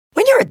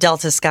a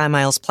Delta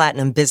SkyMiles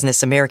Platinum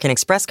Business American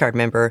Express card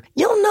member,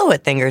 you'll know a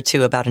thing or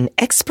two about an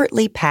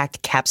expertly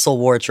packed capsule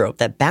wardrobe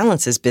that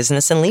balances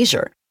business and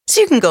leisure.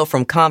 So you can go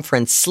from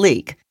conference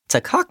sleek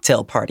to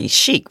cocktail party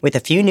chic with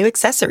a few new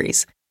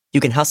accessories. You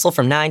can hustle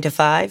from 9 to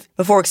 5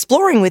 before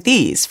exploring with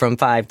ease from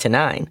 5 to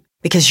 9.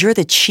 Because you're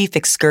the chief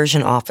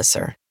excursion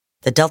officer.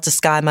 The Delta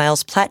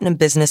SkyMiles Platinum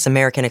Business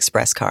American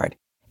Express card.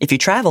 If you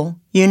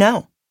travel, you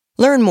know.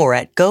 Learn more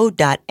at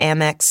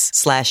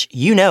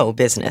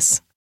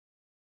go.amex/business.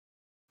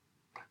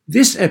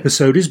 This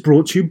episode is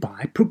brought to you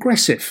by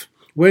Progressive,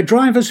 where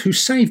drivers who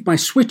save by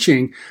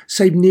switching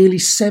save nearly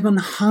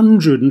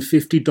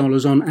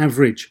 $750 on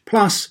average.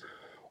 Plus,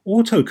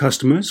 auto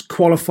customers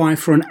qualify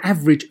for an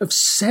average of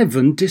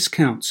 7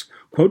 discounts.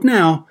 Quote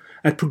now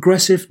at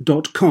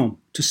progressive.com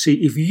to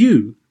see if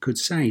you could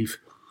save.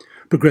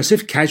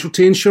 Progressive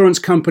Casualty Insurance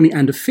Company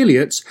and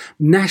affiliates,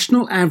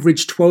 national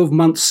average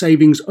 12-month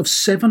savings of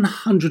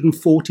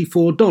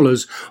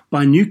 $744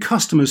 by new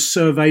customers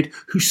surveyed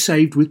who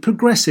saved with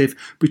Progressive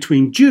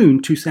between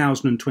June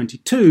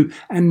 2022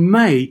 and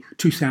May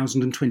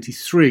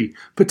 2023.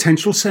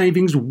 Potential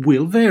savings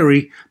will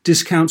vary.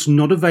 Discounts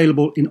not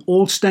available in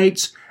all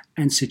states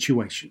and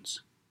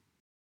situations.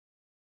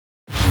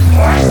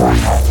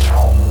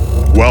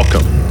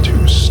 Welcome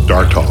to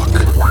Star Talk,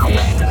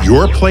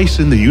 your place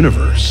in the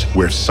universe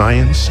where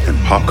science and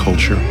pop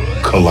culture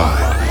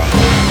collide.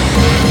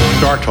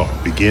 Star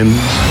Talk begins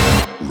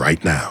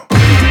right now.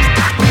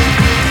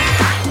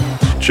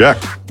 Chuck.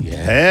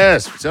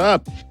 Yes, what's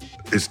up?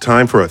 It's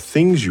time for a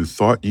Things You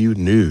Thought You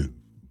Knew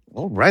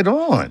Oh, right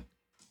on.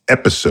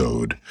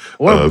 episode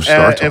of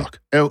Star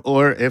Talk.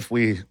 Or if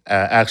we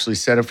actually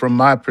said it from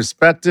my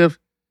perspective,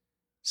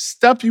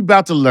 stuff you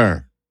about to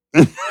learn.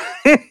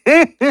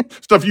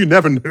 Stuff you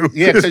never knew.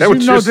 Yeah, because you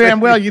know damn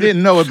well you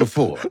didn't know it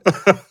before.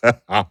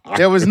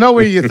 There was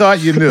nowhere you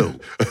thought you knew.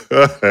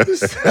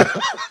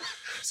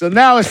 So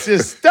now it's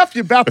just stuff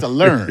you're about to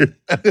learn.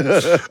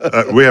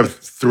 We have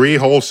 3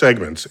 whole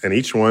segments, and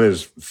each one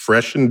is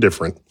fresh and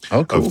different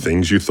Oh, cool. of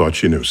things you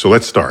thought you knew. So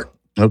let's start.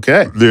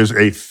 Okay. There's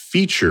a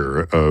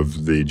feature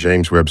of the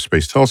James Webb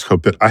Space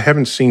Telescope that I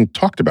haven't seen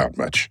talked about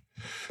much.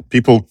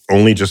 People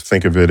only just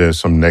think of it as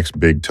some next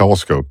big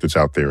telescope that's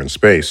out there in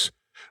space,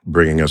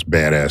 bringing us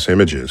badass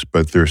images.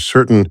 But there's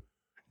certain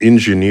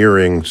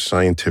engineering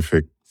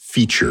scientific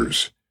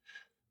features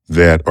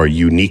that are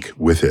unique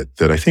with it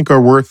that I think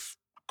are worth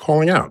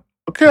calling out.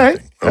 Okay.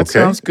 That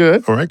sounds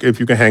good. All right. If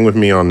you can hang with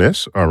me on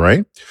this. All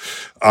right.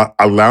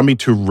 Allow me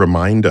to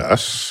remind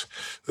us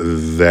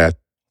that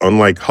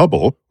unlike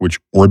Hubble, which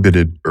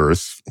orbited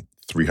Earth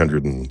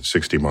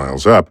 360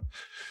 miles up,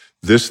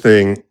 this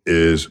thing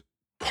is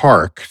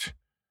parked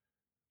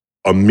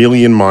 1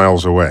 million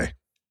miles away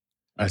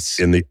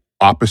in the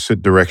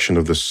opposite direction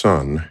of the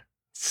sun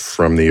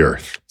from the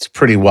Earth. It's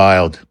pretty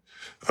wild.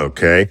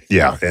 Okay.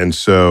 Yeah. And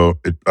so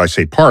I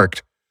say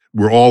parked,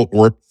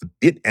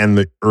 it and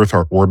the Earth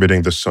are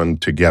orbiting the sun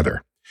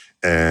together.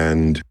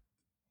 And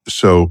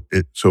so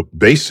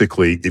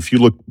basically, if you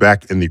look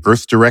back in the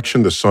Earth's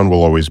direction, the sun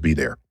will always be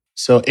there.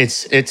 So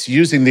it's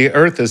using the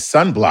Earth as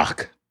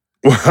sunblock.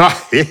 Well,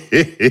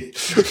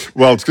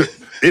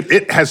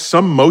 it has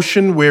some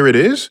motion where it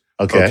is.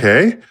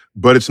 Okay.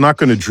 But it's not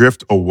going to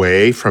drift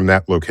away from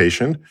that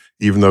location,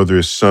 even though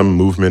there's some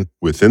movement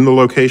within the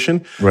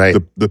location. Right.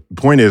 The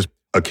point is,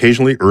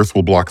 occasionally Earth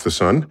will block the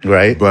sun.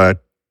 Right.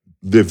 But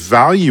the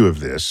value of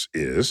this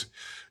is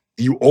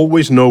you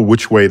always know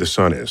which way the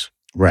sun is.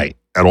 Right.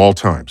 At all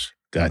times.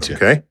 Gotcha.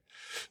 Okay?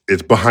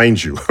 It's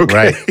behind you.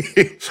 Okay?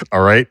 Right.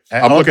 All right?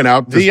 I'm looking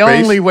out for the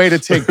space. only way to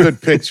take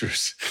good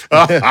pictures.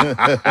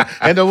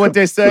 And know what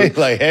they say?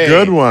 Like, hey.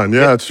 Good one.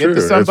 Yeah, it's true.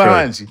 Get the sun That's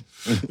behind you.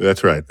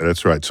 That's right.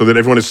 That's right. So that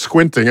everyone is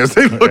squinting as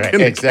they look in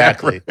the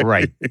Exactly. camera.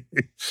 Right.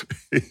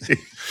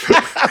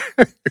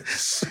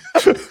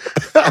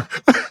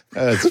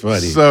 That's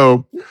funny.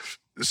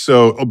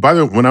 So, by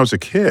the way, when I was a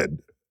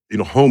kid,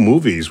 home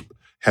movies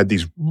had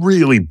these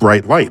really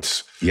bright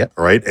lights. Yep.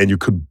 Right? And you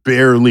could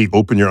barely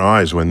open your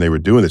eyes when they were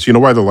doing this. You know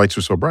why the lights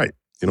were so bright?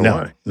 You know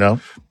why? No.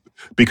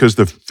 Because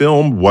the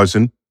film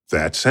wasn't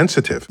that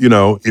sensitive.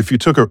 If you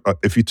took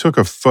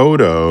a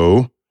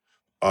photo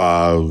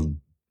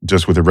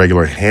just with a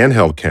regular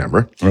handheld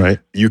camera, right,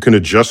 you can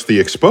adjust the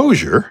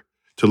exposure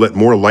to let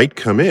more light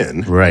come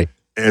in, right,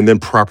 and then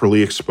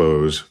properly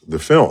expose the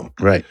film.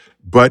 Right.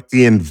 But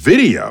in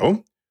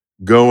video,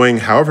 going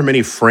however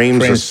many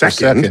frames a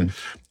second,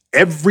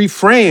 every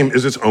frame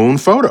is its own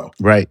photo.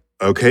 Right.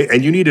 Okay,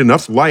 and you need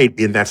enough light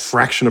in that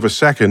fraction of a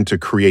second to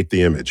create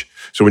the image.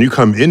 So when you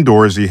come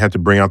indoors, you have to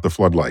bring out the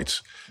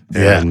floodlights.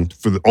 And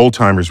for the old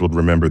timers would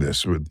remember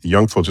this. The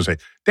young folks would say,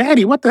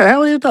 "Daddy, what the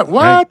hell are you doing?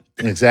 What?" Right.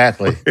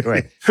 Exactly.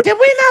 Right. Did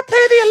we not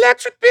pay the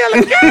electric bill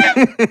again?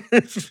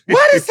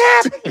 What is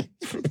happening?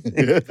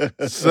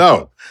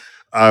 So,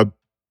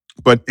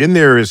 but in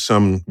there is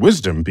some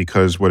wisdom,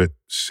 because what it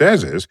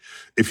says is,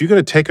 if you're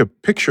going to take a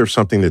picture of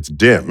something that's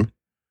dim,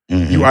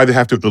 you either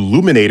have to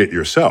illuminate it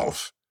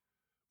yourself,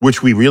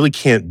 which we really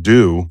can't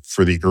do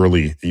for the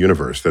early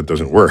universe. That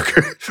doesn't work.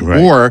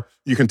 Right. Or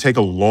you can take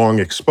a long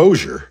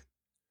exposure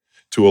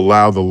to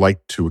allow the light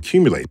to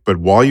accumulate. But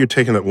while you're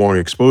taking that long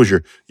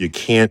exposure, you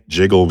can't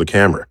jiggle the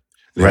camera.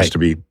 It has to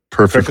be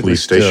perfectly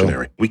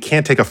stationary. We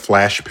can't take a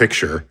flash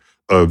picture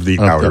of the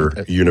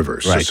outer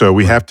universe. Right. So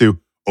we have to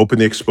open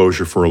the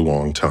exposure for a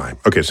long time.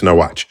 Okay, so now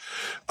watch.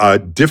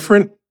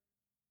 Different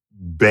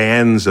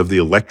bands of the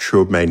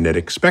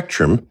electromagnetic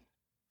spectrum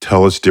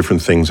tell us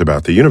different things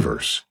about the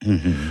universe.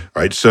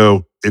 Right?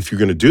 So if you're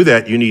going to do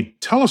that, you need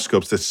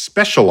telescopes that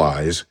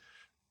specialize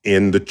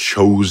in the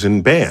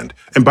chosen band.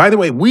 And by the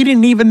way, we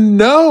didn't even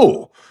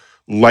know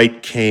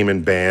light came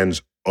in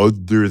bands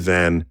other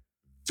than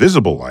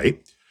visible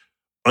light.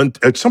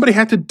 Somebody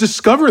had to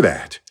discover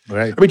that.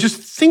 Right. I mean, just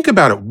think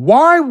about it.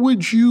 Why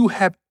would you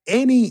have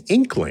any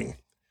inkling?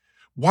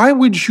 Why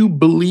would you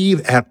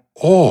believe at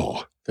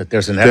all That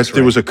there's an that X-ray.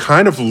 there was a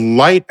kind of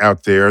light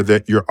out there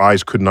that your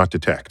eyes could not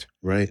detect?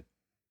 Right.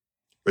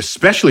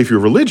 Especially if you're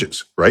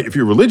religious, right? If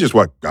you're religious,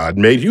 what? God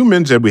made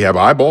humans and we have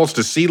eyeballs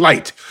to see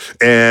light.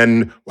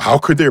 And how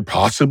could there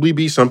possibly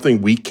be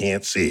something we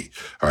can't see,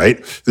 all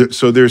right?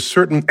 So there's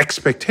certain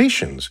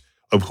expectations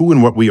of who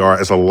and what we are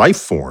as a life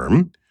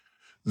form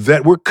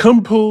that were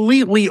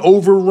completely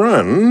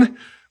overrun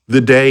the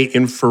day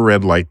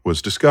infrared light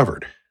was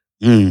discovered.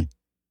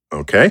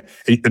 Okay?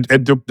 And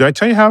did I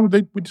tell you how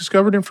we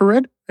discovered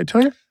infrared? I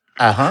tell you?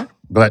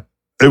 But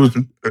It was,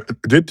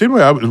 did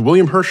we? It was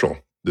William Herschel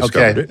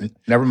discovered it.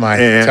 Never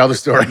mind. And- Tell the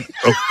story.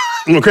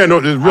 Okay, no,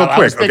 real I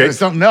was quick. thinking Okay. of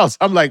something else.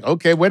 I'm like,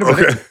 okay, wait a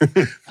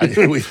minute.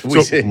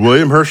 So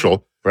William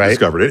Herschel Right.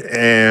 discovered it.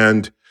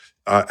 And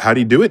how did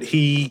he do it?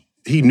 He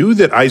knew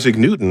that Isaac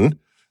Newton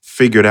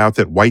figured out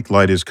that white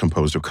light is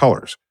composed of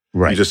colors.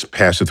 Right. You just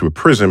pass it through a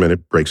prism and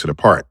it breaks it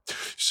apart.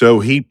 So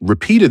he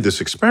repeated this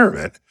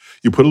experiment.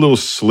 You put a little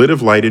slit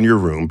of light in your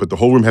room, but the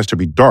whole room has to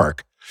be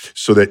dark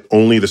so that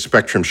only the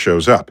spectrum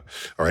shows up.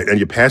 All right. And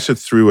you pass it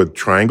through a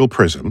triangle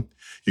prism.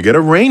 You get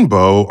a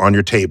rainbow on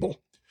your table.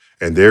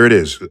 And there it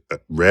is,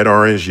 red,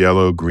 orange,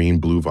 yellow, green,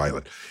 blue,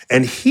 violet.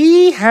 And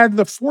he had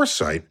the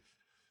foresight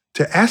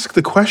to ask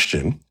the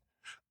question,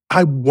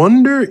 I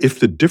wonder if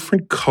the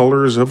different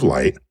colors of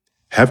light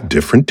have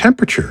different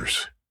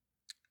temperatures.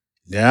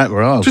 Yeah,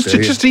 well,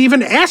 Just to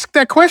even ask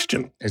that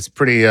question. it's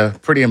pretty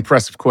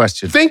impressive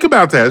question. Think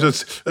about that.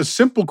 It's a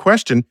simple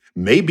question,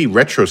 maybe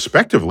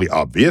retrospectively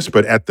obvious,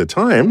 but at the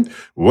time,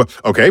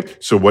 okay,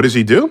 so what does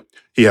he do?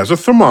 He has a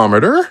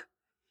thermometer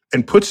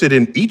and puts it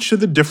in each of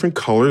the different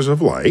colors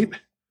of light.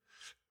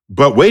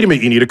 But wait a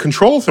minute, you need a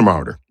control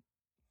thermometer.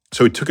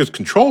 So he took his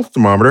control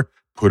thermometer,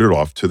 put it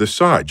off to the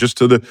side, just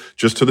to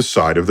the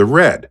side of the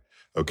red.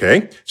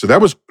 Okay? So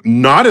that was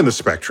not in the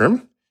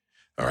spectrum.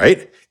 All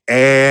right.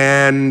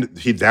 And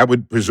that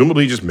would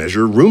presumably just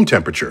measure room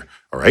temperature.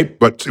 All right.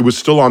 But it was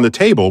still on the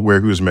table where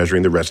he was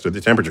measuring the rest of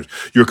the temperatures.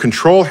 Your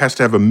control has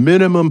to have a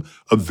minimum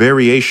of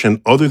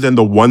variation other than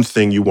the one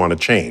thing you want to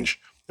change.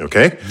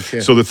 Okay?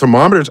 So the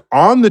thermometer's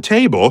on the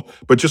table,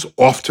 but just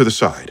off to the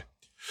side.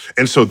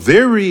 And so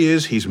there he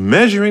is. He's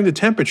measuring the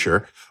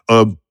temperature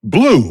of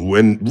blue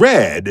and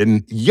red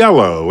and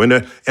yellow.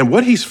 And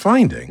what he's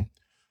finding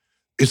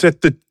is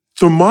that the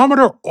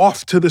thermometer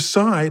off to the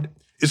side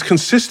is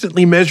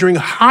consistently measuring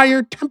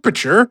higher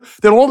temperature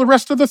than all the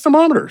rest of the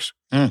thermometers,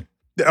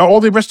 all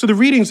the rest of the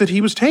readings that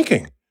he was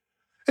taking.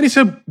 And he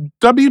said,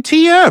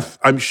 WTF.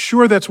 I'm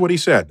sure that's what he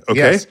said, okay?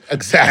 Yes,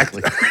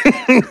 exactly.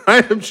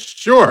 I am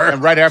sure.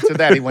 And right after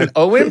that, he went,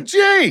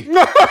 OMG.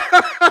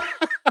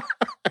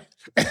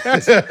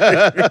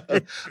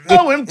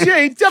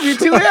 OMG,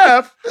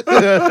 W2F.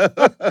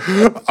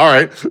 All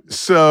right.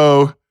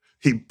 So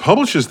he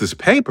publishes this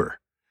paper,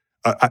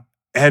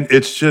 and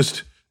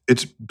it's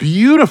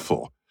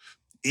beautiful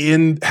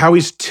in how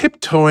he's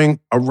tiptoeing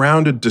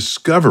around a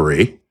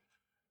discovery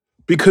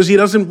because he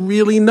doesn't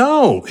really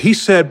know. He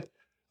said,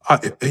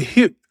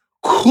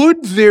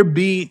 could there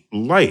be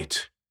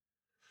light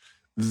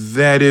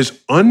that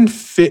is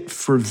unfit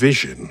for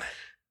vision?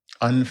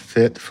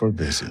 Unfit for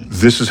vision.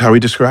 This is how he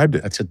described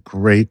it. That's a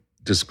great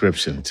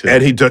description, too.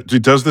 And he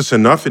does this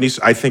enough, and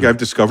I think I've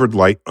discovered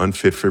light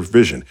unfit for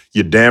vision.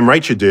 You're damn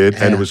right you did.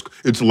 Yeah. And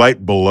it's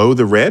light below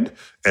the red,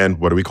 and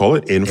what do we call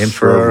it?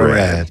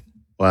 Infrared.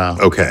 Wow.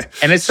 Okay.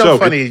 And it's so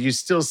funny, you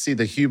still see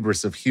the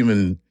hubris of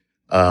human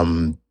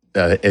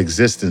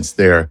existence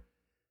there.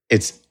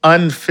 It's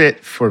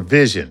unfit for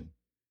vision,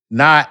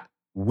 not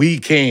we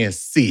can't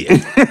see it.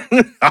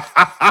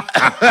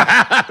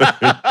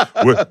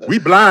 we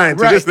blind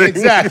to Right, this thing.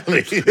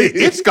 exactly.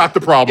 It's got the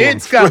problem.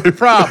 It's got the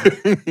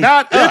problem,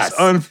 not us. It's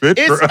unfit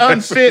It's for us.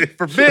 unfit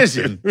for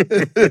vision.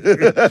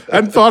 I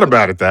hadn't thought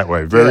about it that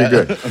way. Very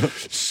good.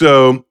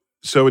 So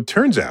it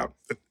turns out,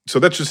 so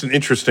that's just an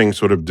interesting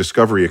sort of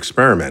discovery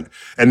experiment.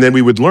 And then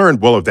we would learn,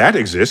 well, if that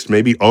exists,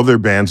 maybe other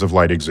bands of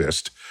light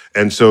exist.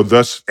 And so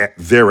thus,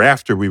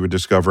 thereafter, we would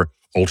discover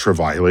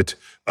ultraviolet,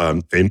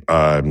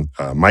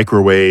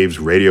 microwaves,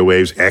 radio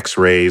waves,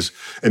 X-rays,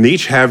 and they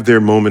each have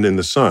their moment in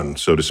the sun,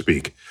 so to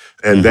speak.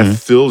 And that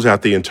fills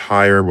out the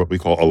entire, what we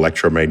call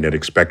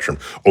electromagnetic spectrum.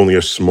 Only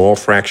a small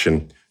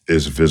fraction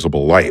is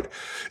visible light.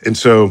 And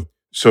so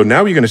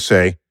now you're going to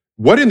say,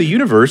 what in the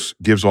universe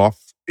gives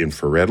off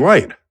infrared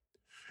light?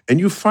 and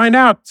you find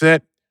out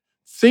that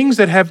things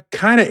that have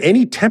kind of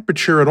any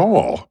temperature at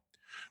all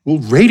will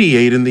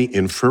radiate in the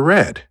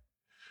infrared.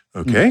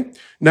 Okay?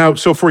 Now,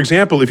 so for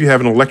example, if you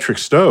have an electric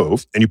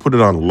stove and you put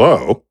it on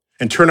low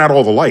and turn out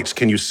all the lights,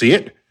 can you see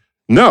it?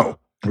 No.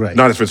 Right.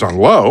 Not if it's on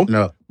low.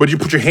 No. But you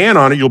put your hand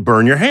on it, you'll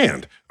burn your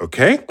hand.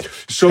 Okay?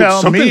 So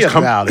Tell me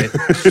about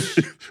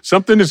it.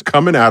 Something is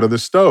coming out of the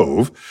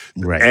stove,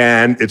 Right.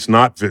 and it's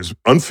not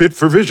unfit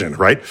for vision,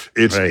 right?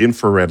 It's Right.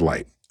 infrared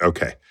light.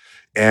 Okay.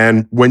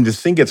 And when the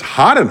thing gets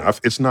hot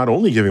enough, it's not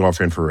only giving off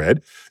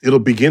infrared, it'll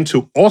begin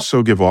to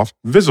also give off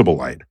visible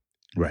light.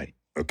 Right.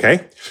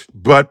 Okay?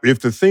 But if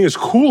the thing is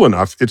cool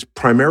enough, it's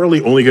primarily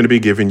only going to be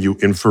giving you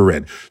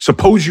infrared.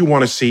 Suppose you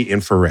want to see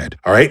infrared,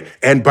 all right?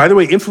 And by the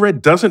way,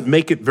 infrared doesn't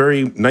make it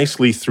very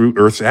nicely through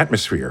Earth's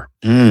atmosphere.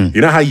 You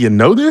know how you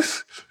know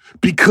this?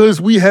 Because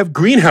we have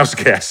greenhouse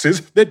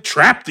gases that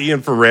trap the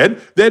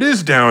infrared that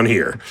is down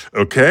here,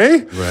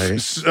 okay? Right.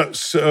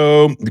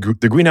 So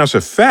the greenhouse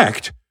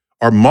effect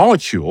are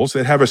molecules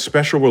that have a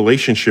special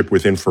relationship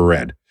with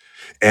infrared.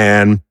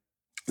 And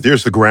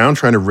there's the ground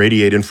trying to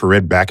radiate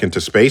infrared back into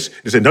space.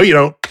 It said, no, you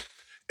don't.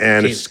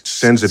 And it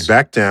sends it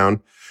back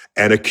down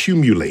and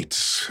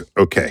accumulates.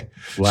 Okay.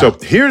 Wow. So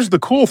here's the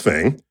cool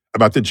thing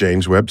about the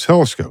James Webb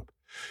Telescope.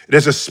 It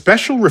has a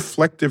special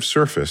reflective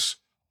surface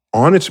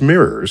on its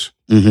mirrors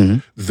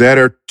that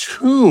are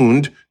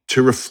tuned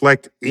to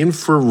reflect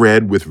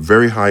infrared with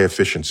very high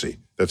efficiency.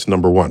 That's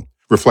number one.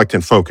 Reflect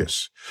and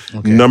focus.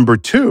 Okay. Number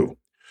two,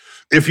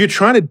 if you're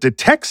trying to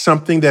detect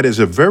something that is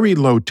a very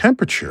low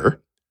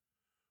temperature,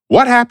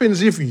 what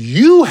happens if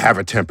you have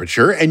a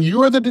temperature and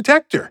you're the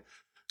detector?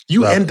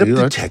 You Well, end up you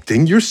are-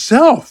 detecting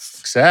yourself.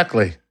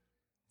 Exactly.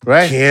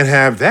 Right. Can't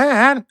have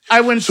that. I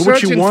went So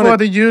what you searching wanna- for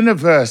the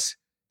universe,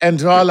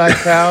 and all I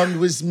found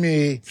was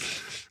me.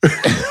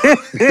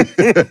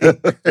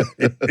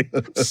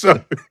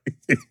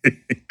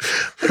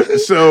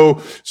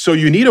 So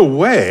you need a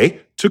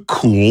way to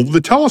cool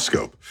the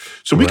telescope.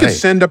 So we could Right.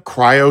 send up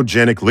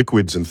cryogenic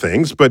liquids and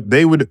things, but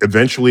they would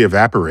eventually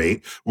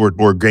evaporate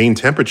or gain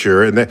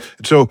temperature. And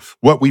so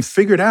what we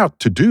figured out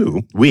to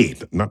do,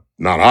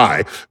 not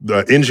I,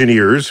 the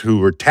engineers who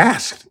were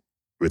tasked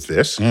with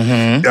this,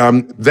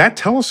 that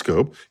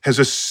telescope has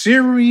a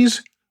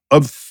series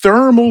of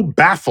thermal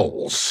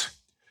baffles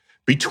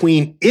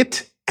between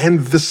it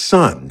and the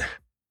sun.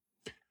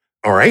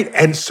 All right.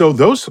 And so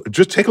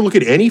just take a look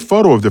at any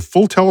photo of the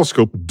full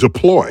telescope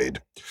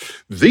deployed.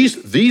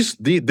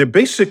 They're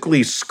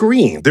basically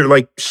screened. They're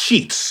like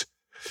sheets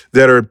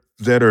that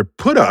are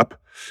put up,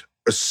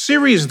 a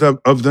series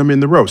of them in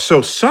the row.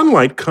 So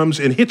sunlight comes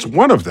and hits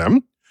one of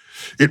them.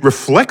 It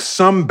reflects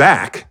some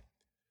back.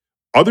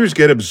 Others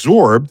get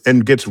absorbed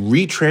and gets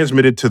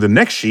retransmitted to the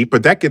next sheet,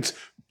 but that gets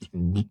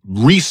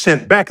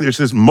resent back. There's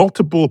this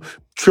multiple,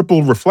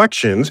 triple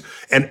reflections.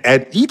 And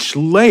at each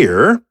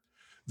layer,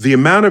 the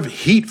amount of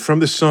heat from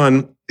the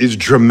sun is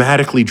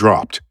dramatically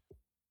dropped.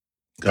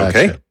 Gotcha.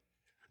 Okay?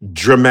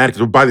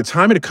 Dramatically. By the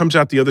time it comes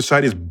out the other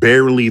side, it's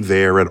barely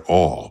there at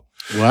all.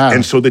 Wow.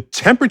 And so the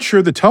temperature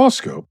of the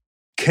telescope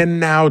can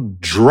now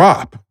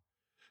drop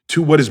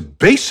to what is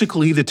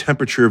basically the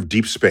temperature of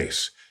deep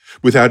space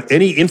without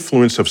any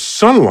influence of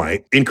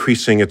sunlight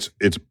increasing its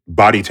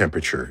body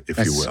temperature, if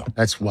you will.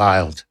 That's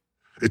wild.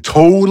 It's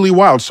totally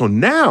wild. So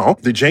now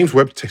the James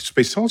Webb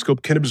Space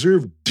Telescope can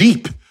observe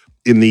deep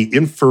in the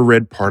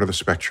infrared part of the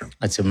spectrum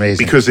That's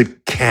amazing. because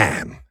it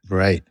can.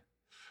 Right.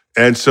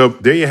 And so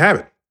there you have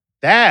it.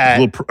 That.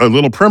 A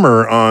little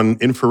primer on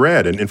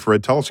infrared and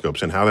infrared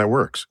telescopes and how that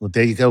works. Well,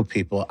 there you go,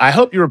 people. I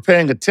hope you were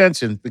paying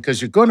attention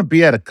because you're going to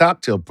be at a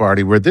cocktail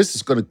party where this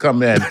is going to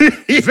come in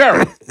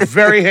very,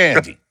 very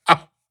handy.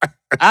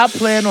 I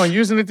plan on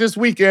using it this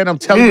weekend. I'm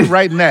telling you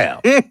right now.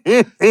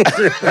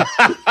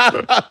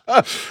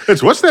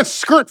 What's that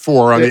skirt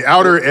for on the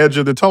outer edge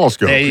of the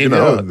telescope? There you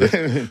go.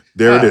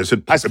 There it is.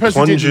 I suppose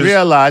you didn't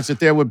realize that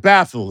there were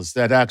baffles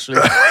that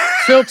actually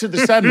filter the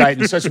sunlight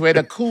in such a way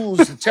that cools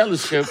the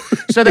telescope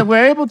so that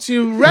we're able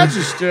to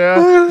register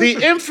the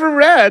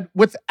infrared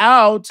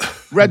without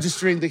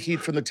registering the heat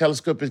from the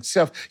telescope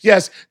itself.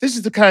 Yes, this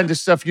is the kind of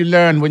stuff you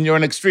learn when you're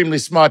an extremely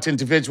smart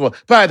individual.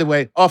 By the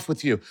way, off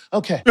with you.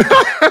 Okay.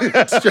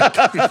 That's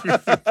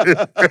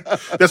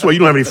why you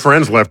don't have any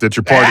friends left at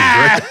your parties,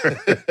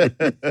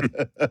 right?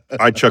 All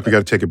right, Chuck, we got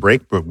to take a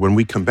break, but when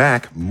we come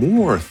back,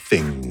 more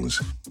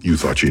things you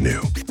thought you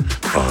knew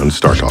on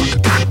Star Talk.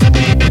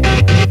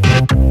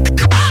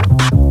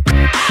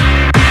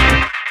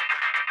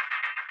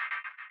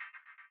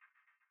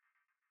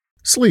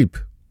 Sleep,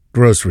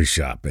 grocery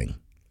shopping,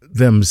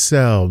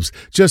 themselves,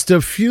 just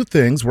a few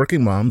things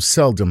working moms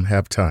seldom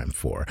have time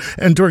for.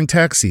 And during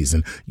tax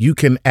season, you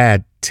can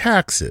add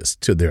taxes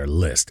to their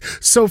list.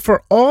 So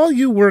for all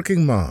you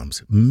working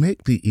moms,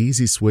 make the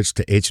easy switch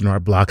to H&R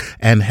Block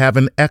and have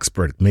an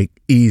expert make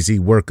easy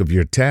work of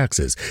your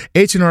taxes.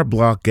 H&R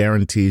Block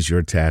guarantees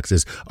your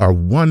taxes are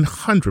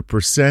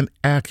 100%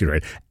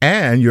 accurate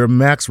and your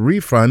max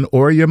refund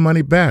or your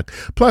money back.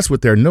 Plus,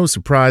 with their no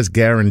surprise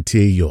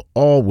guarantee, you'll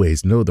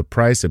always know the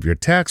price of your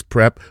tax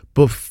prep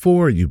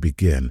before you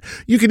begin.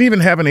 You can even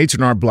have an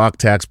H&R Block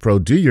Tax Pro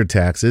do your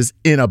taxes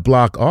in a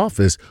Block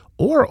office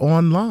or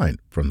online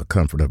from the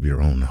comfort of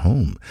your own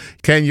home.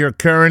 Can your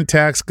current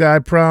tax guy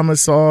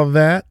promise all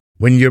that?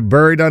 When you're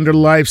buried under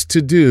life's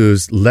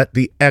to-dos, let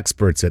the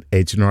experts at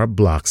H&R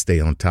Block stay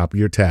on top of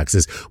your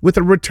taxes with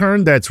a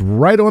return that's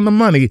right on the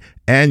money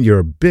and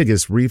your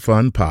biggest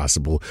refund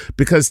possible.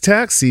 Because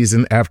tax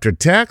season after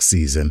tax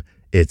season,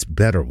 it's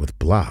better with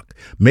Block.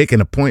 Make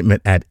an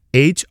appointment at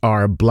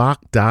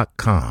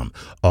hrblock.com.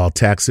 All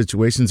tax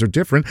situations are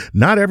different.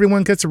 Not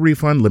everyone gets a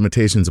refund.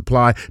 Limitations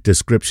apply.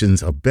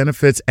 Descriptions of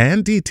benefits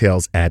and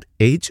details at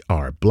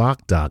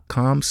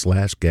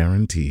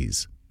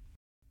hrblock.com/guarantees.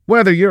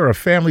 Whether you're a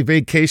family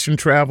vacation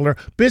traveler,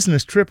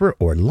 business tripper,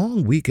 or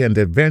long weekend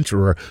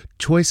adventurer,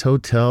 Choice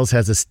Hotels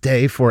has a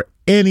stay for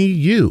any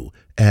you.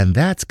 And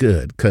that's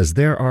good, because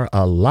there are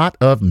a lot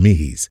of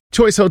me's.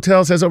 Choice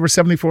Hotels has over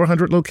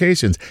 7,400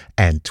 locations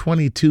and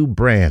 22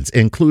 brands,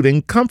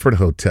 including Comfort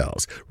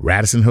Hotels,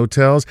 Radisson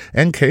Hotels,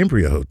 and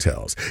Cambria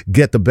Hotels.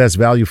 Get the best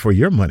value for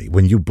your money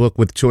when you book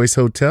with Choice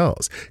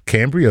Hotels.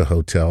 Cambria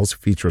Hotels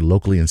feature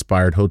locally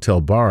inspired hotel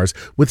bars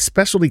with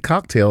specialty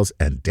cocktails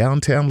and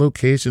downtown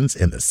locations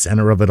in the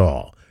center of it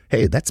all.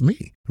 Hey, that's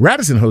me.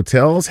 Radisson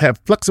Hotels have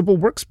flexible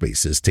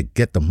workspaces to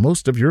get the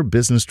most of your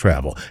business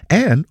travel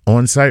and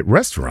on-site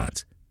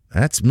restaurants.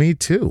 That's me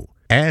too.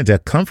 And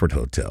at Comfort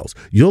Hotels,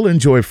 you'll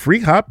enjoy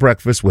free hot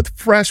breakfast with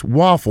fresh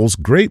waffles,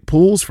 great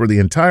pools for the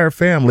entire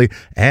family,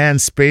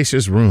 and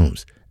spacious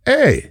rooms.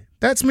 Hey,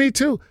 that's me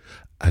too.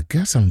 I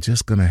guess I'm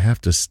just going to have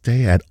to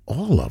stay at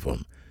all of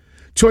them.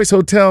 Choice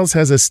Hotels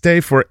has a stay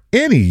for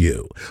any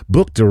you.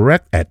 Book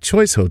direct at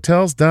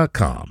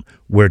choicehotels.com,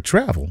 where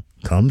travel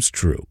comes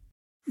true.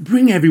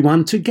 Bring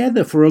everyone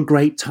together for a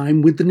great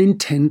time with the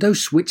Nintendo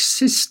Switch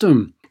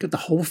system. Get the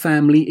whole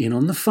family in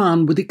on the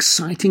fun with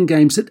exciting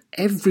games that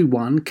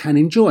everyone can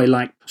enjoy,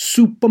 like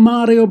Super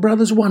Mario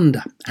Bros.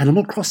 Wonder,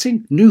 Animal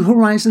Crossing, New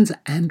Horizons,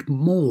 and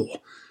more.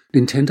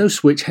 Nintendo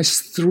Switch has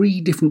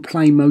 3 different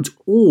play modes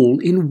all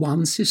in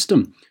one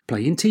system.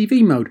 Play in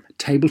TV mode,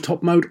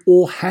 tabletop mode,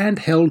 or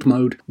handheld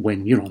mode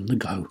when you're on the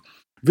go.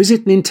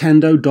 Visit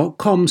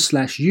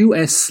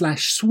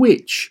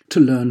nintendo.com/US/Switch to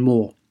learn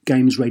more.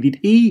 Games rated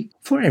E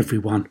for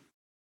everyone.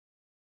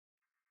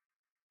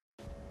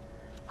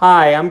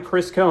 Hi, I'm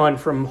Chris Cohen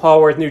from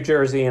Haworth, New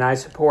Jersey, and I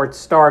support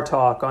Star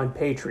Talk on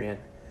Patreon.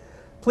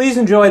 Please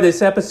enjoy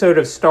this episode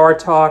of Star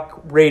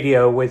Talk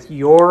Radio with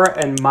your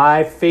and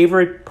my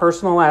favorite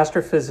personal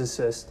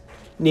astrophysicist,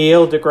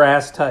 Neil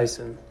deGrasse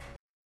Tyson.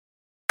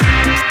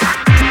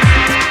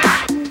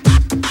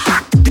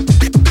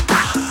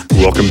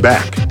 Welcome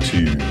back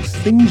to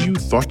Things You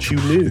Thought You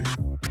Knew.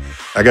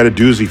 I got a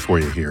doozy for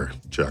you here,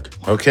 Chuck.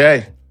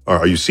 Okay.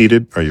 Are you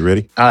seated? Are you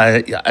ready?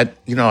 I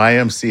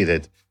am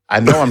seated. I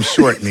know I'm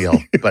short, Neil,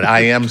 but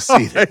I am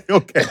seated.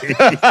 Okay.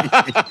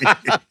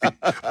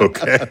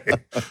 Okay.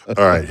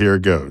 All right, here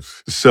it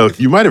goes. So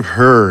you might have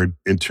heard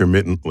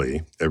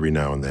intermittently, every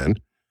now and then,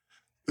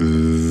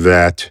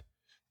 that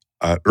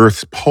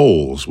Earth's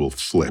poles will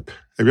flip.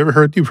 Have you ever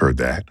heard? You've heard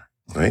that,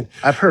 right?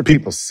 I've heard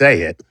people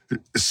say it.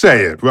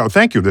 Say it. Well,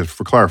 thank you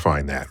for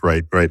clarifying that,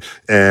 right?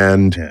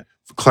 And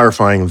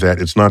clarifying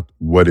that it's not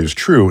what is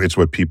true, it's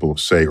what people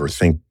say or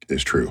think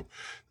is true.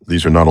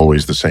 These are not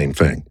always the same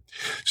thing.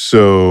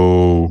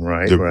 So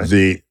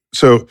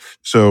So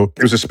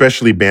it was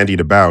especially bandied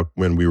about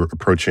when we were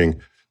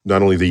approaching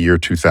not only the year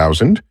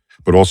 2000,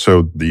 but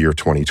also the year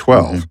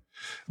 2012. Mm-hmm.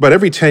 But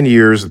every 10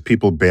 years,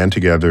 people band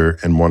together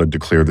and want to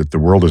declare that the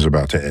world is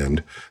about to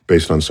end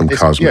based on some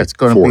cosmic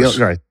force.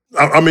 Right.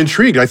 I'm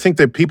intrigued. I think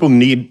that people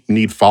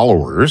need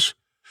followers.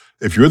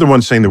 If you're the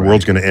one saying the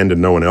world's going to end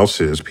and no one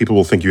else is, people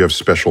will think you have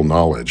special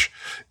knowledge.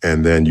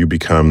 And then you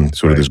become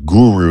sort of this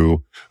guru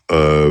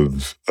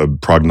of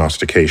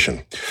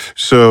prognostication.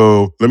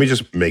 So let me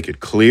just make it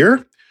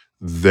clear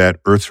that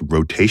Earth's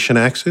rotation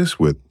axis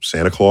with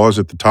Santa Claus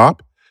at the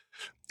top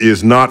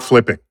is not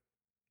flipping.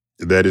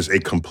 That is a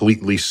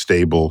completely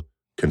stable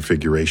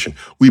configuration.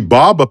 We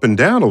bob up and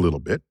down a little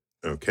bit,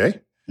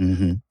 okay?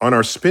 Mm-hmm. On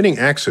our spinning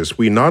axis,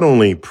 we not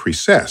only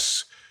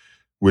precess,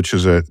 which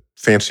is a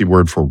fancy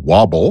word for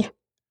wobble.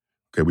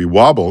 Okay, we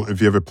wobble.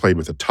 If you ever played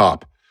with a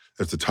top,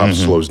 as the top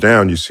slows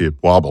down, you see it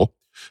wobble.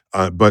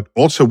 But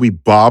also we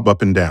bob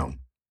up and down.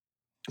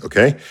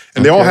 Okay?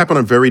 And they all happen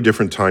on very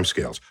different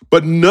timescales.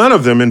 But none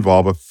of them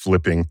involve a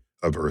flipping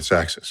of Earth's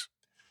axis.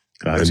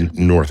 Gotcha.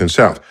 North and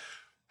south.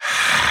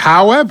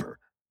 However,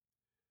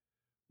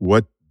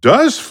 what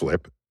does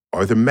flip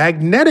are the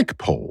magnetic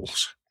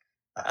poles.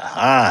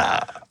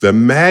 The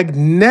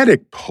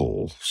magnetic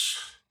poles.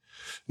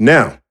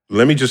 Now,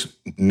 let me just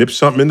nip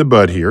something in the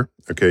bud here,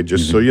 okay,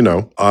 just so you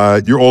know.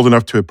 You're old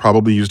enough to have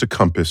probably used a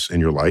compass in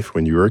your life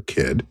when you were a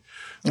kid,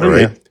 all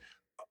right?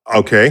 Yeah.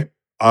 Okay.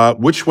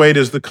 Which way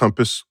does the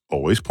compass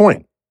always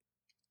point?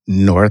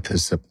 North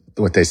is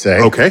what they say.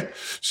 Okay,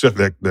 so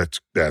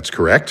that's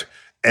correct.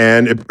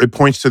 And it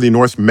points to the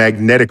North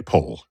Magnetic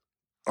Pole,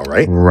 all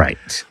right?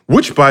 Right.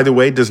 Which, by the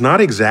way, does not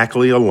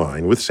exactly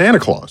align with Santa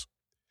Claus,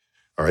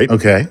 all right?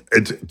 Okay.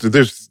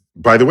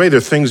 By the way, there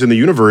are things in the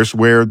universe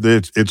where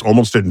it's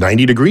almost at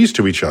 90 degrees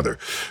to each other.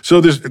 So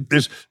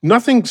there's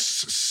nothing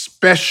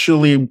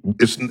specially,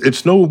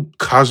 it's no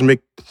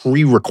cosmic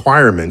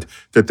pre-requirement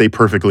that they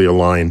perfectly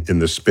align in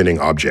the spinning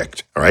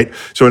object, all right?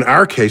 So in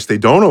our case, they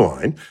don't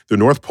align. The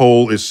North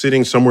Pole is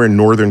sitting somewhere in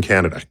northern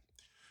Canada,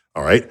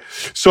 all right?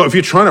 So if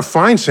you're trying to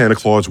find Santa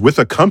Claus with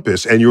a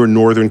compass and you're in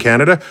northern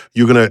Canada,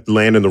 you're going to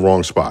land in the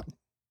wrong spot.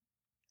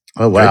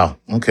 Oh, wow.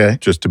 Okay.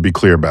 Just to be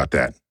clear about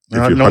that.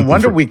 No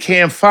wonder we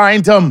can't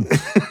find them.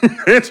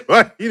 That's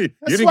why you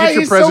didn't get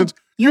your presents.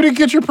 You didn't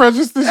get your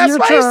presents this year.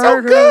 That's why he's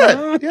so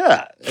good.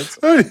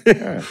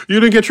 Yeah.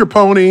 You didn't get your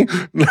pony.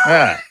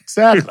 Yeah,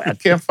 exactly. I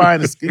can't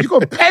find this. You're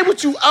going to pay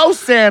what you owe,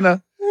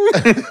 Santa.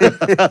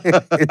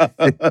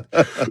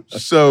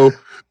 So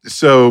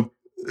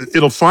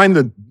it'll find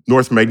the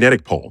North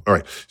Magnetic Pole. All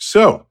right.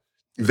 So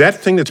that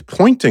thing that's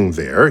pointing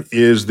there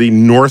is the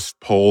North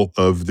Pole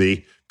of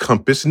the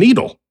compass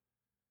needle.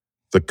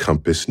 The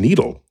compass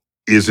needle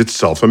is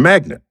itself a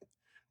magnet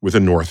with a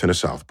north and a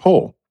south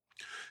pole.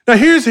 Now,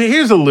 here's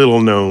a little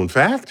known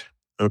fact,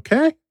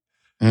 okay?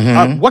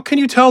 Mm-hmm. What can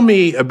you tell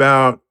me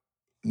about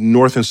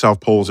north and south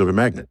poles of a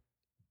magnet?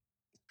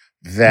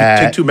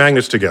 Take two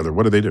magnets together.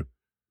 What do?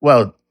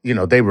 Well,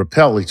 they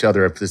repel each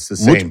other if it's the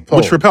same pole.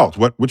 Which repels?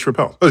 Which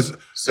repels?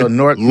 So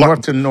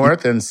north to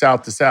north and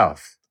south to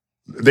south.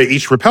 They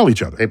each repel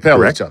each other. They repel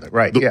correct? each other,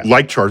 right, The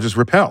like charges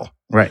repel.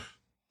 Right.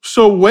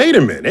 So wait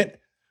a minute.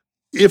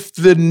 If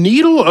the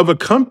needle of a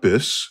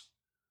compass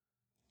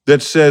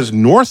that says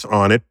north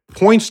on it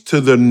points to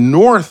the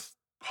North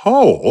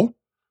Pole,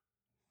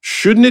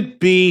 shouldn't it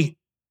be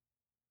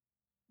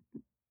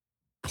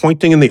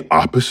pointing in the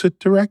opposite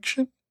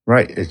direction?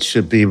 Right. It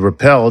should be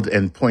repelled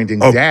and pointing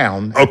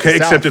down. Okay,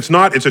 south. except it's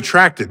not. It's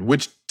attracted,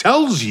 which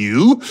tells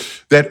you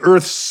that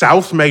Earth's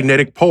south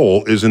magnetic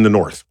pole is in the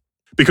north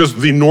because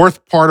the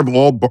north part of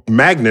all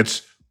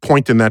magnets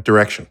point in that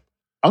direction.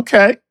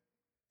 Okay.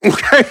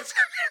 Okay.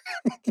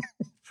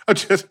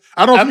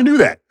 I don't know if you knew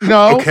that.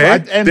 No. Okay.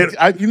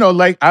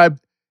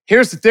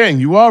 Here's the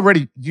thing.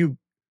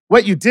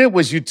 What you did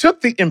was you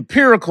took the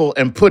empirical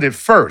and put it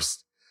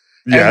first.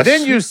 Yes. And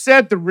then you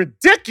said the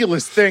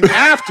ridiculous thing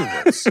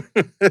afterwards.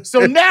 So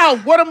now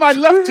what am I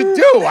left to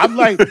do? I'm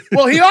like,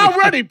 well, he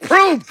already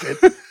proved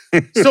it.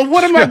 So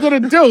what am I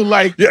going to do?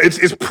 Like, yeah, it's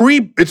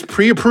pre-approved. It's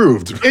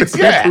pre-approved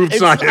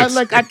science.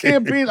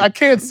 I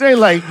can't say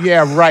like,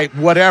 yeah, right,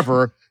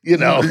 whatever.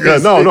 No,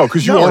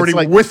 because you're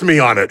already with me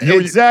on it.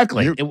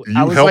 Exactly. You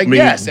I was helped like, me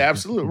yes,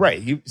 absolutely,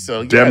 right.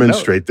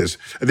 Demonstrate this.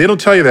 They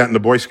don't tell you that in the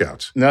Boy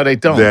Scouts. No, they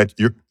don't.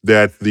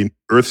 That the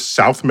Earth's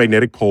south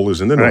magnetic pole is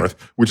in the north,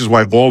 which is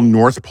why all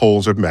north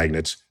poles of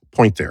magnets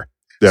point there.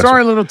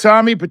 Sorry, little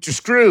Tommy, but you're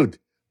screwed.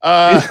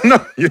 Your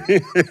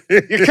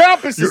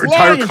compass is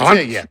lying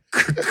to you.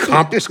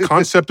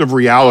 Concept of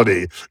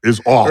reality is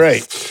off by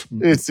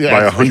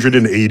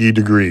 180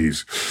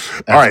 degrees.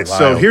 All right,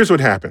 so here's what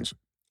happens.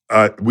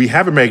 We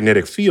have a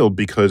magnetic field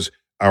because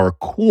our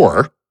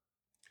core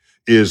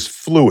is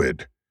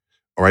fluid.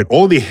 All right,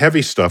 all the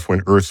heavy stuff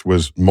when Earth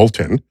was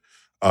molten,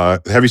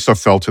 the heavy stuff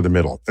fell to the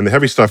middle. And the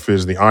heavy stuff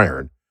is the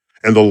iron.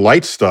 And the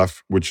light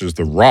stuff, which is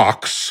the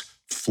rocks,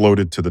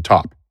 floated to the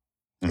top.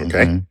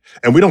 Okay? Mm-hmm.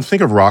 And we don't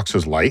think of rocks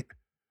as light,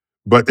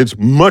 but it's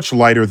much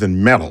lighter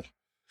than metal.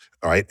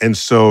 All right. And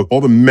so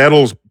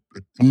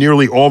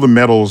nearly all the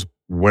metals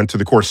went to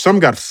the core. Some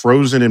got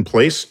frozen in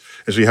place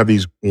as we have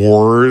these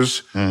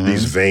ores,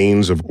 these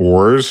veins of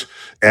ores.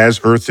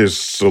 As Earth is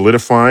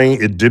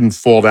solidifying, it didn't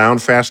fall down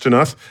fast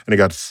enough and it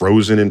got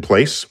frozen in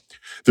place.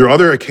 There are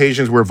other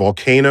occasions where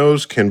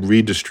volcanoes can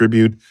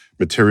redistribute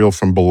material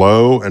from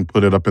below and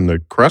put it up in the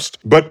crust.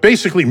 But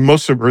basically,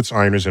 most of Earth's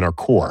iron is in our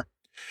core.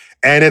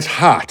 And it's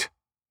hot.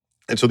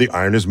 And so the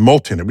iron is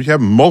molten. And when you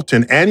have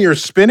molten and you're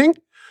spinning,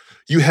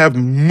 you have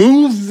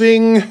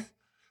moving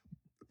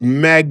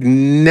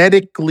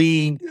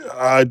magnetically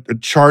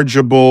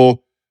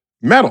chargeable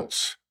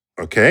metals,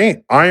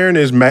 okay? Iron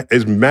is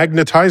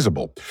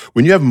magnetizable.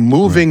 When you have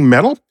moving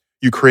metal,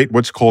 you create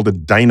what's called a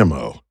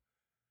dynamo.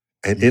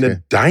 And in a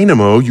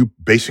dynamo, you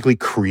basically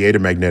create a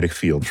magnetic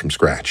field from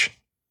scratch.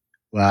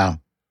 Wow.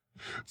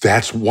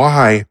 That's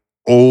why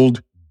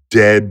old,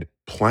 dead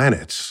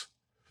planets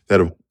that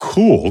have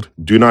cooled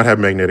do not have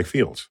magnetic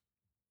fields.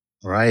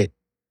 Right.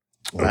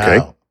 Wow.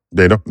 Okay?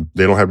 They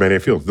don't have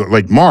magnetic fields.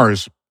 Like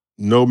Mars,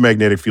 no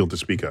magnetic field to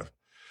speak of.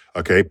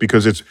 Okay?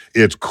 Because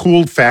it's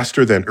cooled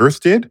faster than Earth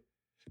did.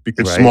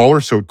 It's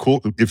smaller, so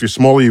if you're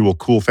smaller, you will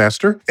cool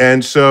faster.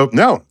 And so,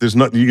 no,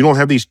 you don't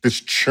have this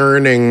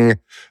churning.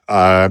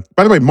 By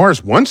the way,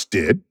 Mars once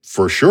did,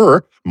 for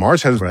sure.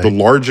 Mars has the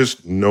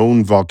largest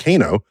known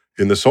volcano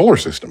in the solar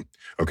system.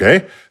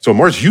 Okay? So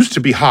Mars used to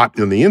be hot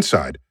on the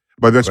inside,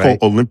 but that's called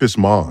Olympus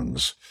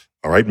Mons.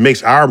 All right?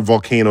 Makes our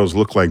volcanoes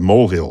look like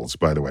molehills,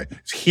 by the way.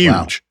 It's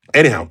huge. Wow.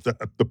 Anyhow,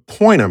 the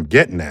point I'm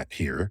getting at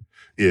here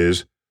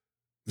is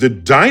the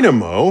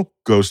dynamo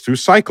goes through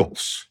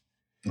cycles.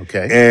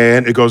 Okay.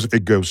 And it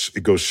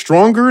goes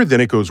stronger,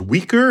 then it goes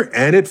weaker,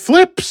 and it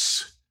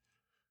flips.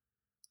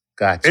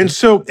 Gotcha. And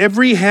so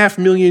every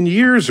 500,000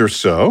 years or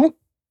so,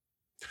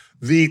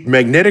 the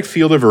magnetic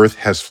field of Earth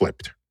has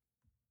flipped.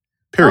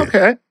 Period.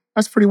 Okay.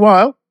 That's pretty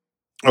wild.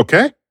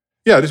 Okay.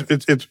 Yeah,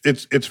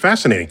 it's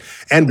fascinating.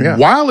 And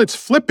while it's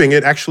flipping,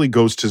 it actually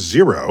goes to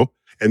zero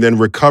and then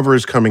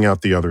recovers coming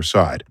out the other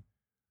side.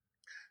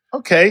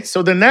 Okay,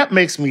 so then that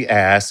makes me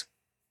ask,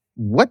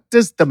 what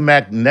does the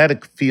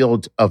magnetic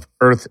field of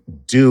Earth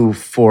do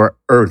for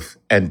Earth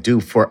and do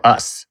for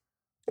us?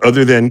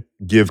 Other than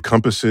give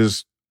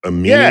compasses a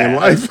meaning in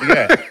life?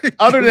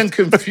 Other than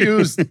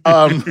confuse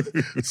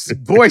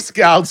Boy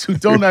Scouts who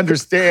don't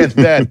understand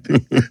that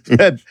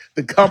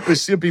the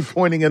compass should be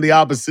pointing in the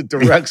opposite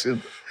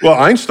direction. Well,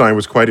 Einstein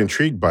was quite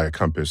intrigued by a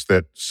compass,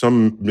 that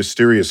some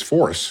mysterious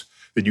force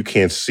that you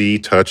can't see,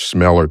 touch,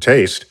 smell, or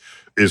taste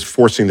is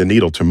forcing the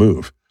needle to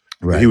move.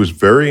 Right. He was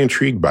very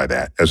intrigued by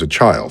that as a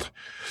child.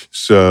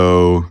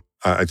 So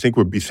I think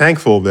we'd be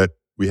thankful that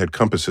we had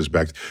compasses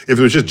back. If it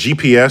was just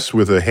GPS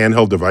with a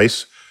handheld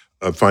device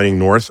of finding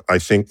north, I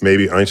think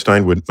maybe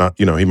Einstein would not,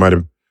 he might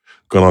have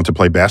gone on to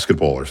play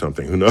basketball or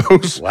something. Who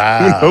knows?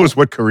 Wow. Who knows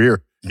what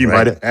career he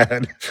might have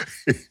had.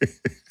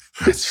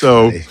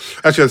 So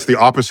actually, that's the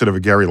opposite of a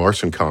Gary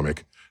Larson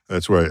comic.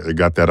 That's where I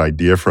got that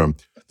idea from.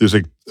 There's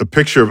a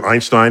picture of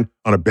Einstein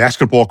on a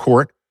basketball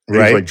court.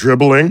 Right. He's like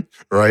dribbling,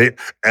 right?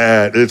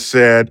 And it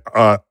said,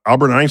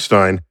 Albert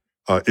Einstein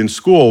in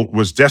school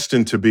was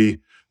destined to be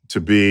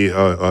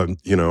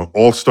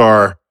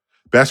all-star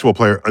basketball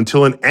player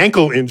until an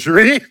ankle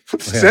injury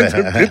sent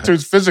him into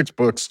his physics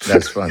books.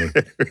 That's funny.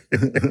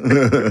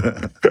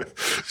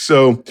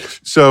 So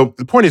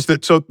the point is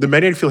that the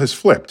magnetic field has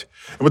flipped.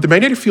 And what the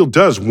magnetic field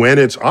does when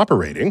it's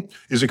operating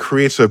is it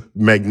creates a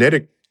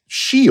magnetic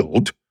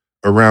shield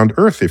around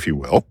Earth, if you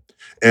will.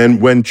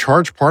 And when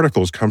charged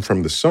particles come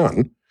from the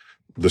sun,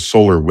 the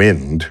solar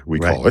wind, we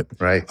call it,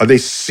 they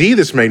see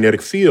this magnetic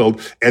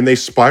field and they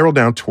spiral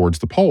down towards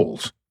the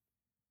poles.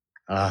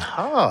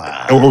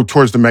 Or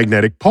towards the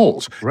magnetic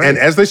poles. Right. And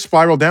as they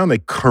spiral down, they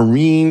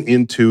careen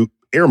into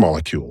air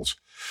molecules.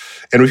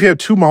 And if you have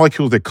two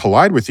molecules that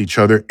collide with each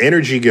other,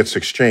 energy gets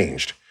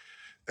exchanged.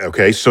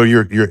 Okay, so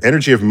your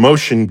energy of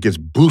motion gets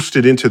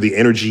boosted into the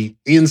energy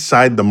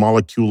inside the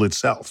molecule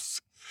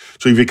itself.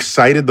 So you've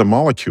excited the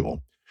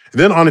molecule.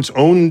 Then on its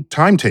own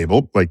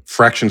timetable, like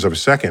fractions of a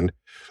second,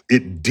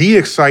 it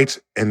de-excites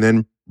and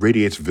then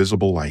radiates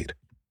visible light.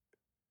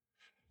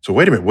 So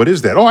wait a minute, what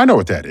is that? Oh, I know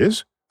what that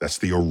is. That's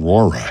the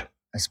aurora.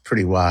 That's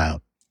pretty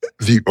wild.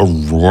 The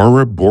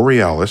aurora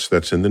borealis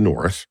that's in the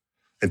north.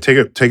 And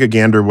take a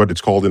gander what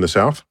it's called in the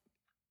south.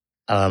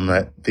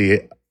 Let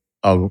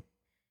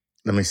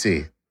me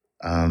see.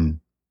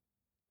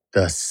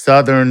 The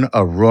southern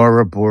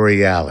aurora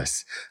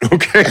borealis.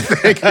 Okay,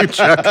 thank you,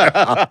 Chuck.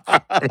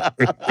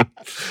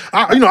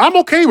 I'm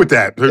okay with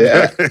that.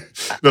 Yeah.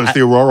 No, it's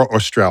the aurora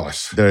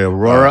australis. The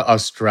aurora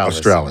australis.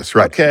 Australis,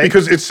 right. Okay.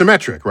 Because it's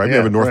symmetric, right? Yeah, we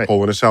have a North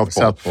Pole and a South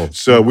Pole.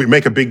 So we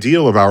make a big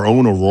deal of our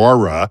own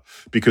aurora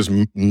because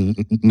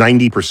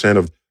 90%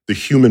 of the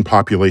human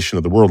population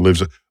of the world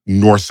lives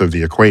north of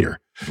the equator.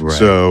 Right.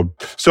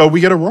 So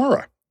we get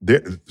aurora.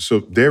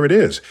 There it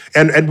is.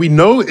 And we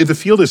know the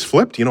field is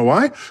flipped. You know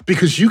why?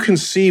 Because you can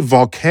see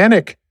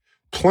volcanic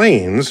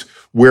plains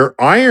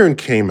where iron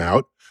came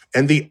out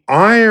and the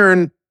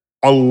iron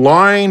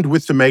aligned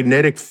with the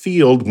magnetic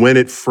field when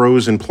it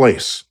froze in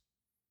place.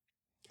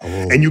 Oh.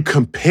 And you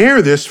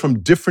compare this from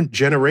different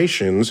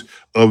generations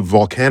of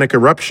volcanic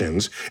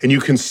eruptions, and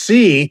you can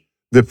see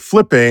the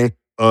flipping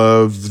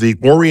of the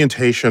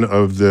orientation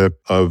of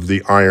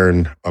the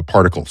iron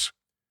particles.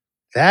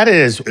 That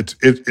is,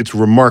 it's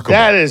remarkable.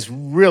 That is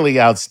really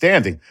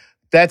outstanding.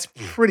 That's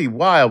pretty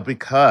wild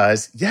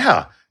because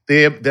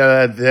it's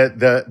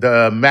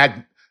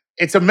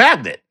a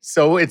magnet.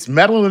 So it's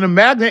metal in a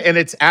magnet, and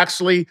it's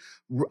actually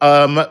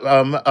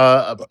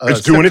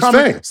it's doing its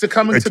thing,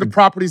 succumbing to the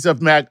properties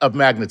of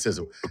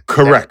magnetism.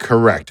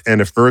 Correct. And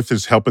if Earth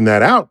is helping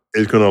that out,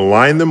 it's going to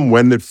align them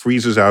when it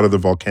freezes out of the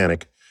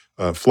volcanic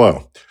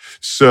flow.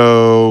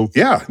 So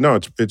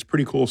it's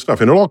pretty cool stuff,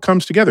 and it all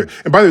comes together.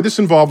 And by the way, this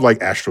involved like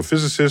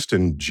astrophysicists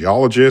and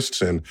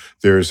geologists, and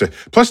there was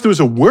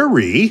a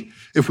worry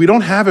if we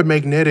don't have a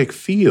magnetic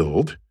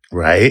field.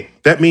 Right.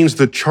 That means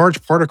the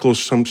charged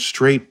particles come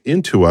straight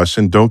into us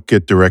and don't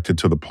get directed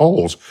to the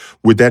poles.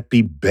 Would that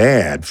be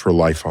bad for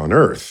life on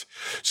Earth?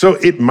 So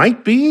it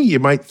might be. You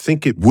might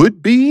think it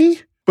would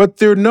be, but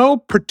there are no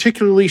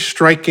particularly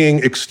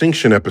striking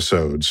extinction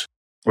episodes.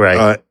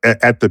 Right.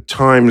 At the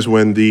times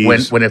when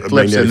when it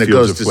flips and it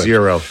goes to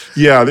zero.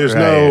 Yeah, there's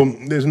no.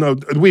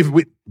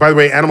 By the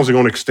way, animals are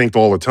going extinct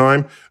all the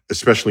time,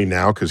 especially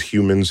now because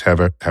humans have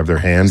their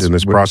hand in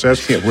this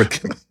process.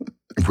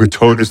 We're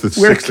told it's the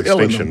sixth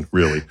extinction,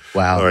 really.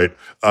 Wow. All right.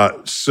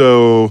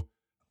 So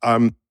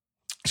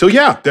So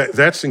yeah,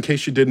 that's in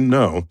case you didn't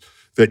know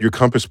that your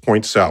compass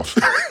points south.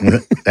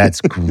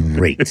 That's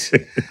great.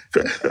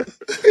 All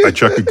right,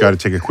 Chuck, we've got to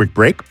take a quick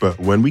break, but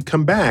when we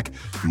come back,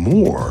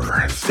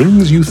 more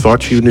things you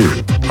thought you knew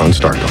on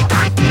Star Talk.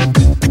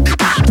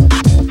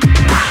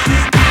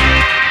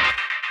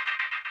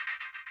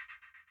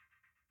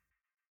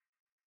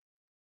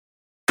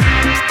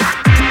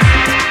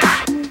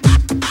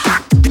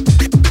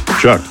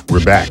 Chuck,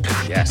 we're back.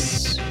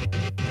 Yes.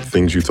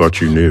 Things you thought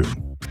you knew.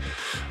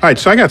 All right,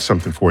 so I got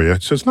something for you.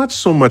 So it's not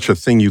so much a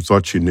thing you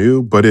thought you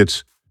knew, but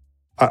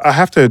I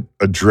have to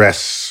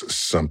address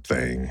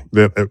something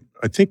that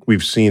I think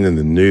we've seen in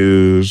the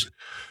news.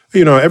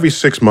 You know, every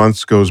 6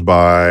 months goes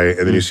by,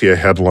 and then you see a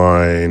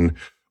headline,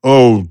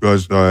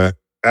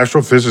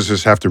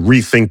 astrophysicists have to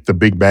rethink the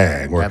Big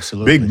Bang, or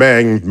Absolutely. Big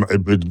Bang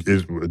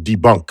is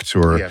debunked,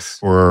 or Yes.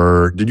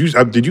 or did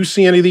you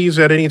see any of these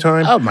at any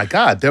time? Oh my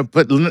God!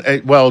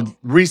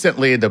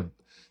 Recently the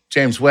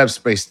James Webb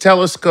Space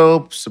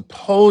Telescope.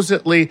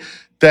 Supposedly,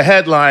 the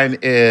headline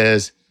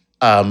is: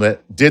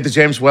 did the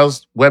James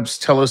Webb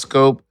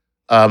Telescope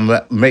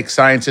make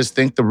scientists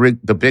think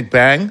the Big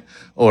Bang,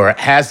 or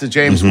has the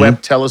James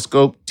Webb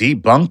Telescope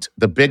debunked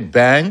the Big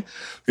Bang?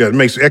 Yeah, it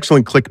makes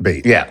excellent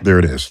clickbait. Yeah. There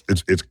it is.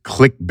 It's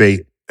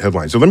clickbait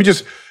headline. So let me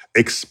just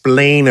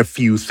explain a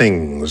few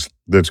things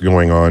that's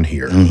going on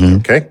here,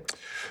 okay?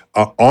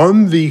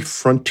 On the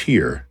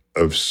frontier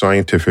of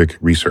scientific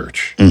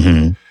research,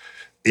 it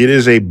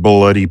is a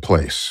bloody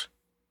place,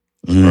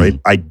 right?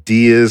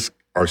 Ideas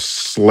are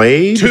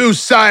slayed. 2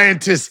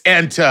 scientists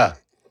enter.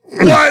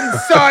 1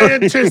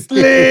 scientist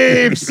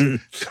leaves.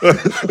 It's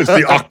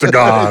the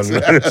octagon.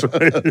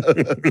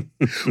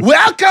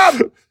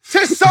 Welcome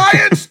to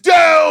Science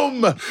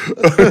Dome.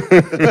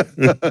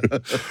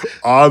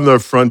 On the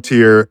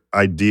frontier,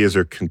 ideas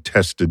are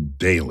contested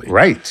daily.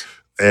 Right.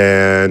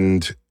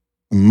 And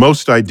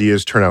most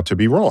ideas turn out to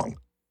be wrong.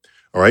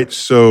 All right.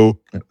 So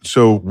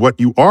what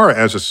you are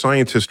as a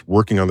scientist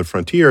working on the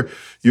frontier,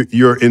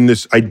 you're in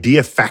this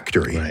idea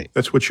factory. Right.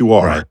 That's what you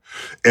are. Right.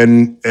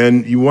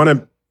 And you want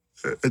to,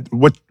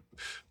 what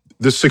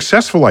the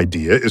successful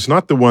idea is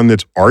not the one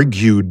that's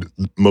argued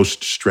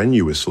most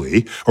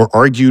strenuously or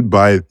argued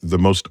by the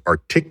most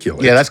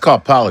articulate. Yeah, that's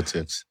called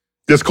politics.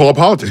 It's called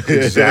politics.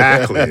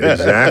 Exactly.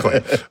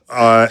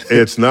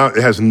 It's not.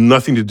 It has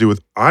nothing to do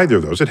with either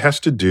of those. It has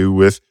to do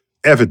with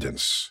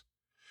evidence.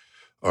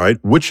 All right.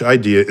 Which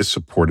idea is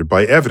supported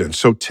by evidence?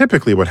 So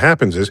typically what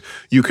happens is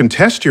you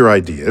contest your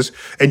ideas,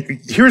 and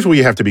here's where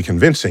you have to be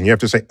convincing. You have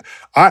to say,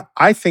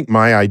 I think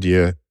my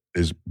idea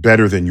is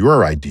better than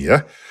your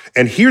idea,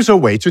 and here's a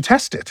way to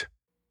test it.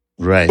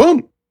 Right.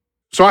 Boom.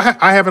 So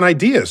I have an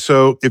idea.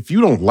 So if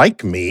you don't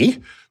like me,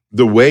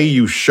 the way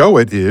you show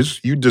it is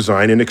you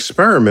design an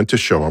experiment to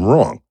show I'm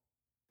wrong.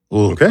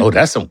 Ooh, Okay. Oh,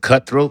 that's some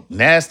cutthroat,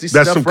 nasty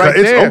That's stuff some right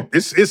there.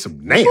 It's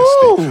some nasty.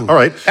 Ooh, All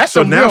right. That's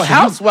so some now Real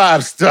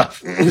Housewives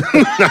stuff.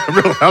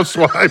 Real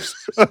Housewives.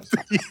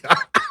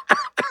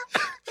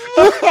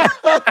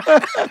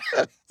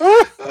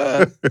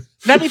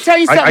 Let me tell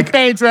you something,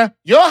 Phaedra.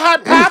 Your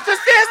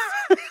hypothesis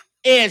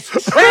is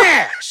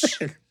trash.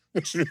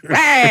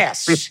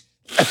 Trash.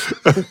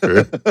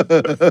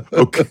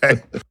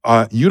 Okay.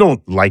 You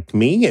don't like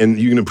me, and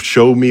you're going to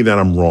show me that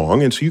I'm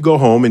wrong. And so you go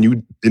home and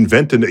you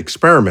invent an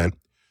experiment.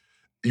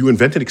 You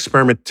invent an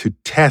experiment to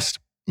test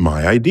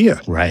my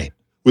idea Right.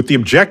 with the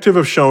objective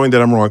of showing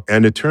that I'm wrong.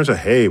 And it turns out,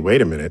 hey,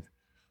 wait a minute.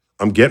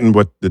 I'm getting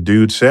what the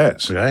dude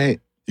says. Right.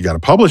 You got to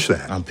publish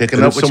that. I'm picking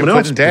And up then what you're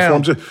someone putting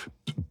down.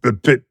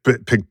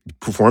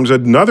 performs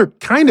another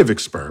kind of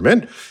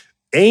experiment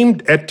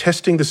aimed at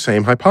testing the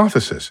same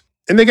hypothesis.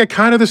 And they get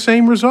kind of the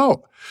same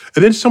result.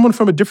 And then someone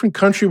from a different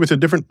country with a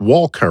different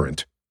wall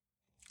current,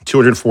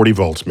 240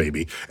 volts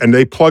maybe, and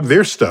they plug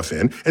their stuff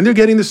in, and they're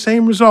getting the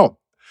same result.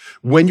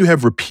 When you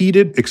have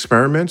repeated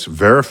experiments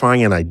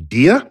verifying an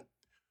idea,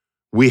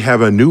 we have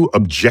a new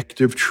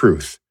objective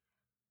truth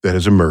that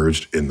has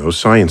emerged in those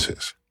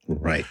sciences.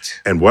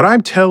 Right. And what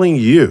I'm telling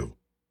you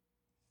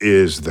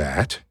is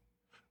that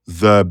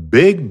the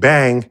Big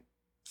Bang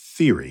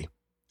theory,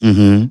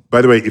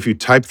 by the way, if you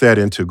type that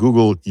into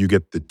Google, you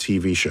get the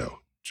TV show.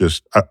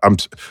 Just,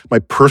 my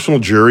personal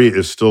jury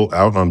is still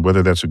out on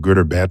whether that's a good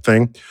or bad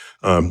thing.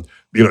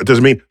 It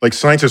doesn't mean, like,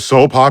 science is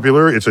so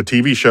popular, it's a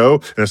TV show,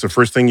 and that's the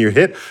first thing you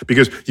hit,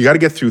 because you got to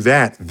get through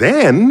that.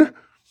 Then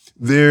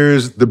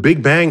there's the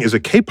Big Bang is a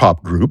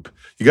K-pop group.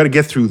 You got to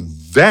get through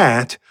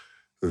that.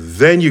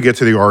 Then you get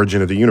to the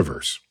origin of the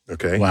universe,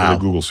 okay? Wow. In a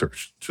Google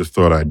search. Just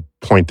thought I'd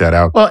point that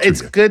out. Well, to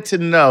it's you. good to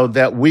know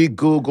that we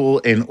Google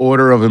in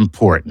order of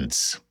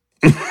importance.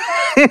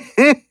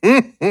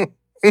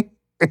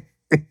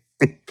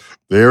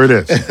 There it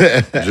is.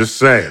 Just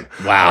saying.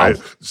 Wow. All right?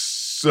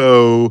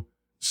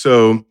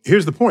 So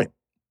here's the point.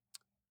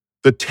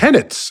 The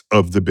tenets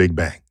of the Big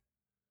Bang,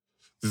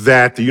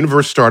 that the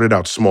universe started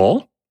out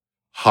small,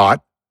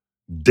 hot,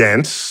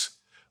 dense,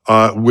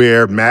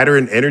 where matter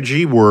and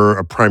energy were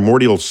a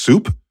primordial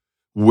soup,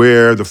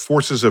 where the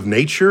forces of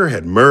nature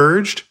had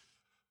merged.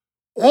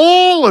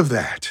 All of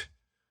that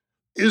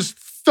is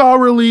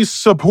thoroughly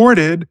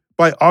supported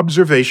by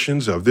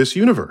observations of this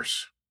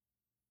universe.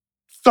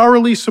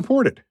 Thoroughly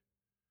supported.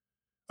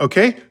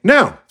 Okay?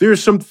 Now,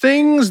 there's some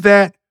things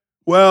that,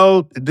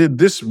 well, did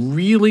this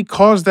really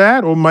cause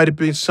that? Or might it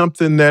be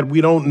something that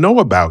we don't know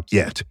about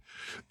yet?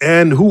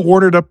 And who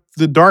ordered up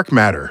the dark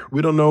matter?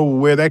 We don't know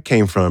where that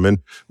came from. And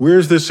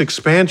where's this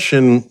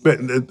expansion?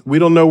 We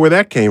don't know where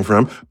that came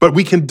from, but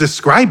we can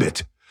describe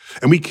it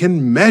and we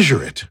can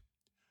measure it.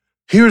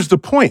 Here's the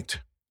point.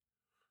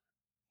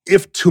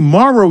 If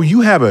tomorrow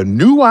you have a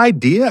new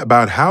idea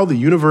about how the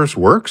universe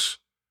works,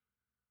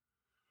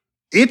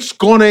 it's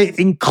going to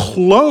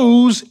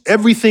enclose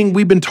everything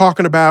we've been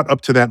talking about up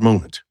to that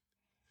moment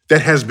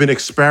that has been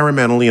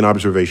experimentally and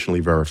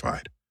observationally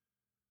verified.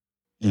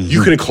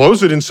 You can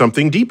enclose it in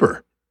something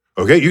deeper.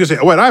 Okay, you can say,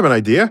 oh, wait, I have an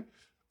idea.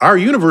 Our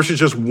universe is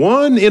just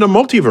one in a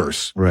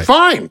multiverse. Right.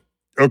 Fine.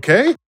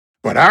 Okay.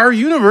 But our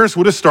universe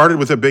would have started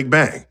with a Big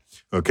Bang.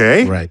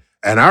 Okay. Right.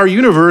 And our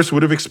universe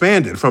would have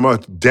expanded from a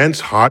dense,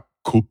 hot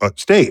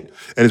state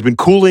and has been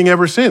cooling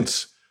ever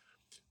since.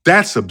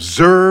 That's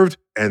observed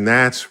and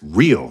that's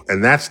real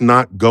and that's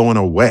not going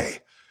away.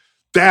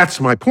 That's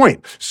my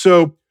point.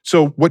 So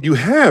what you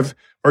have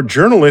are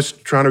journalists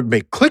trying to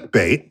make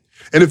clickbait.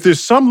 And if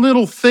there's some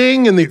little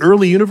thing in the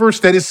early universe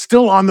that is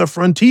still on the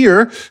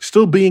frontier,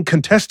 still being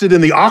contested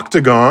in the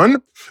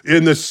octagon,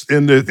 in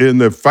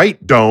the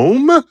fight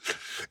dome,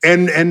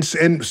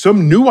 and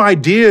some new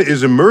idea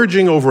is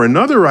emerging over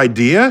another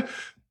idea,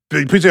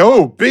 people say,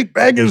 oh, Big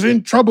Bang is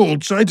in trouble.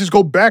 Scientists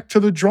go back to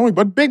the drawing,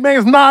 but Big Bang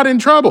is not in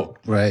trouble.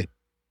 Right.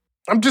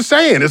 I'm just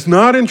saying, it's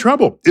not in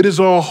trouble. It is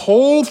a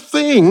whole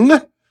thing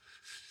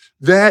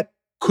that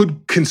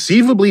could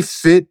conceivably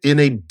fit in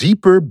a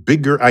deeper,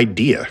 bigger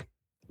idea.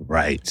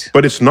 Right.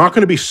 But it's not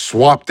going to be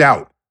swapped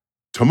out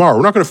tomorrow.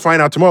 We're not going to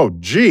find out tomorrow,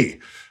 the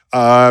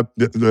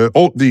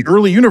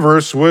early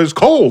universe was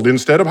cold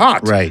instead of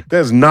hot. Right.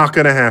 That's not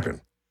going to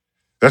happen.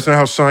 That's not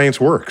how science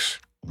works.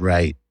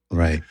 Right.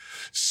 Right.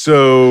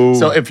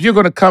 So if you're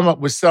going to come up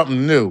with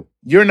something new,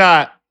 you're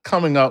not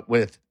coming up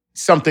with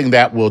something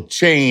that will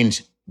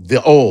change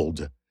the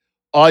old.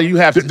 All you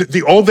have to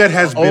the old that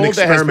has been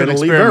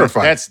experimentally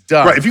verified. That's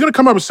done. Right. If you're going to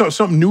come up with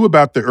something new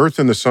about the Earth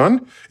and the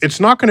Sun, it's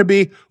not going to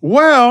be,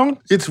 well,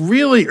 it's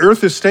really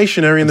Earth is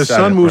stationary and the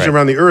Sun moves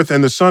around the Earth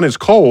and the Sun is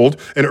cold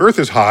and Earth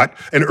is hot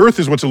and Earth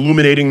is what's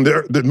illuminating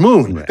the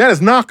moon. Right. That is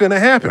not going to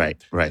happen.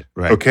 Right.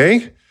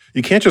 Okay?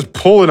 You can't just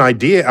pull an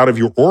idea out of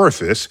your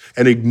orifice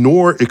and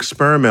ignore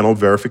experimental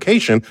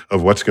verification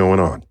of what's going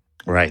on.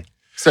 Right.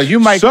 So you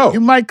might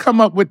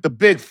come up with the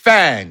Big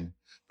Fang,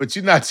 but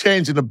you're not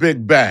changing the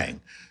Big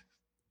Bang.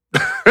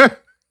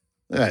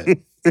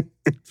 Right.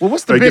 Well,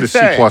 what's the I Big get a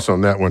Fang? C plus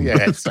on that one.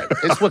 Yeah,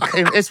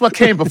 it's what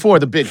came before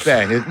the Big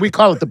Bang. We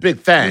call it the Big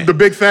Fang. The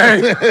Big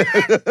Fang.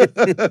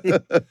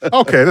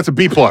 Okay, that's a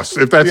B plus.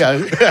 If that's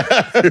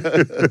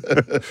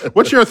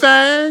what's your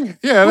thing?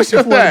 Yeah, that's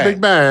before the Big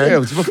Bang. Yeah, it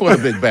was before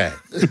the Big Bang.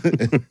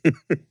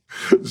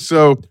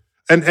 So,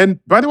 and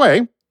by the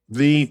way,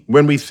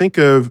 when we think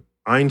of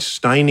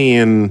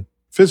Einsteinian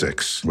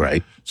physics,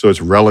 right? So it's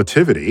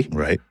relativity,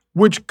 right?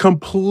 Which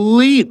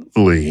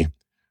completely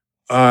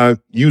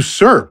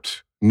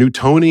usurped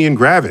Newtonian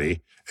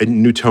gravity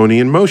and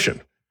Newtonian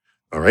motion.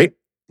 All right?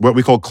 What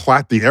we call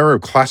the era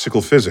of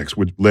classical physics,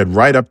 which led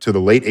right up to the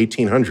late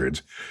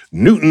 1800s.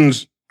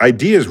 Newton's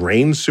ideas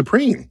reigned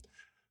supreme.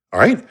 All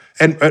right?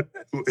 And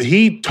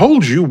he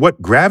told you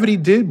what gravity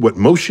did, what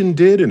motion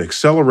did, and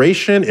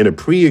acceleration in a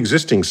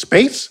pre-existing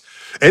space,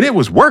 and it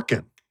was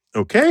working.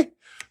 Okay?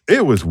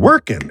 It was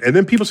working. And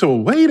then people said,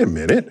 well, wait a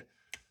minute.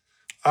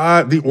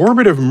 The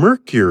orbit of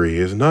Mercury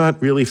is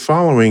not really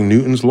following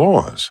Newton's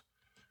laws.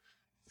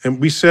 And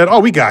we said,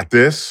 oh, we got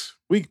this.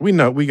 We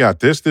know we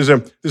got this.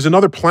 There's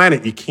another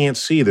planet you can't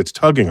see that's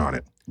tugging on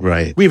it.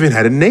 Right. We even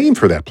had a name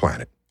for that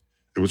planet.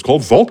 It was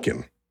called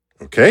Vulcan.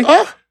 Okay?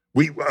 A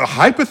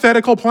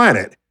hypothetical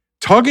planet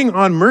tugging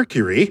on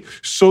Mercury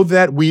so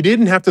that we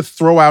didn't have to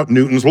throw out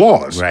Newton's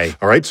laws. Right.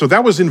 All right? So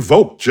that was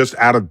invoked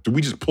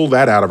we just pulled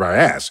that out of our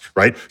ass,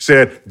 right?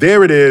 Said,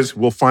 there it is.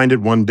 We'll find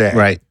it one day.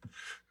 Right.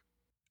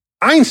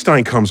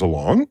 Einstein comes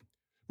along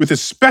with a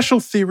special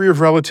theory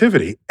of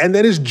relativity, and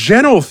that is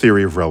general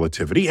theory of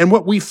relativity. And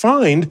what we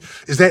find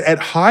is that at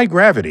high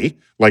gravity,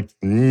 like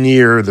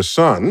near the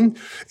sun,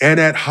 and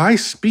at high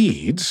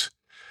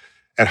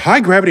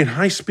gravity and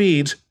high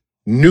speeds,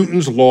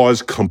 Newton's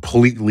laws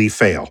completely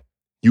fail.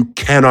 You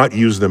cannot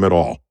use them at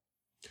all.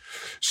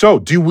 So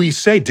did we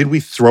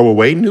throw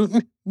away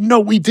Newton? No,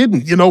 we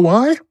didn't. You know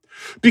why?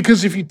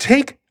 Because if you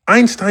take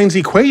Einstein's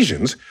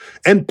equations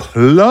and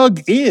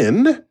plug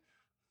in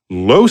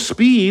low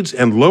speeds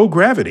and low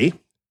gravity,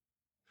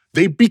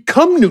 they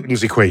become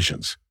Newton's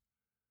equations.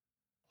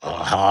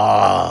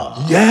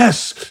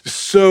 Yes.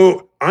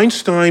 So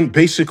Einstein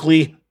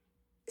basically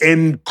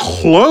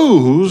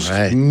enclosed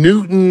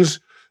Newton's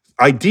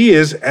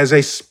ideas as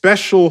a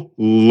special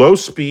low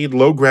speed,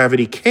 low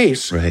gravity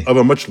case of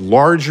a much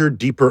larger,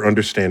 deeper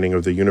understanding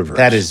of the universe.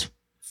 That is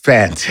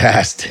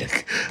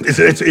fantastic.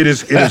 It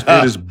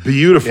is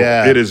beautiful.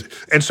 Yeah. It is.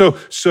 And so,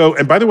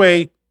 and by the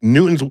way,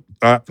 Newton's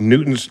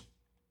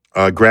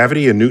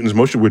Gravity and Newton's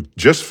motion were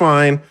just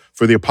fine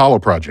for the Apollo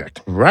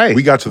project. Right.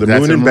 We got to the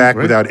That's moon and a back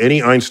right. without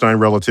any Einstein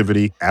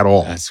relativity at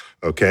all.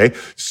 Okay?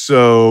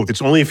 So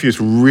it's only if you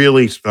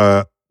really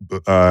up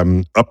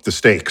the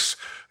stakes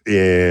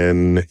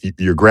in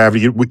your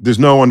gravity. There's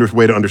no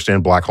way to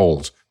understand black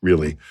holes,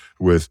 really,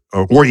 with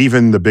or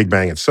even the Big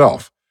Bang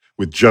itself,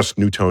 with just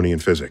Newtonian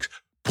physics.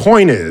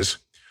 Point is,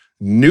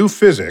 new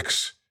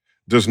physics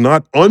does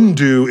not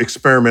undo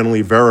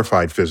experimentally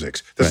verified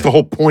physics. That's the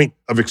whole point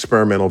of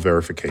experimental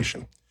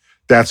verification.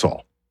 That's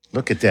all.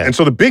 Look at that. And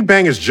so the Big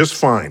Bang is just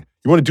fine.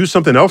 You want to do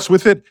something else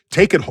with it?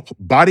 Take it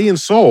body and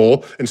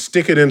soul and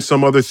stick it in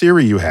some other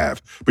theory you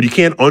have. But you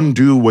can't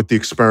undo what the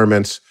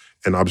experiments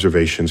and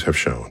observations have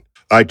shown.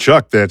 All right,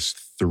 Chuck, that's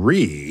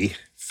 3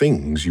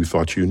 things you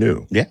thought you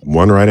knew. Yeah.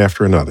 One right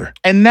after another.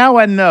 And now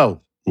I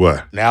know.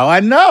 What? Now I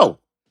know.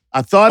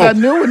 I thought I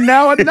knew, and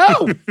now I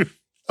know.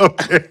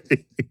 Okay.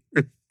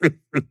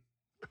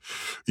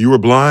 You were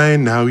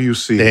blind, now you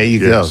see. There you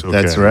go.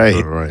 That's right.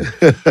 All right.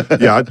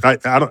 Yeah, I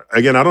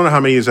don't know how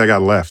many years I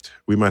got left.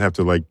 We might have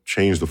to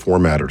change the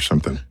format or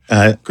something.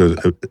 Because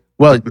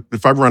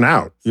if I run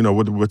out,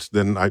 what's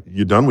then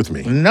you're done with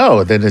me.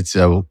 No, then it's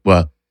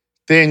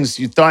things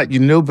you thought you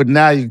knew, but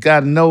now you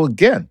got to know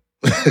again.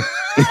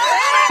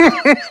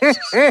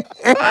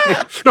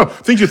 No,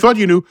 things you thought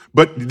you knew,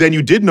 but then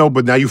you did know,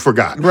 but now you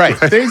forgot. Right.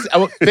 Things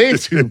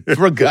you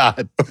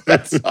forgot.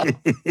 That's all.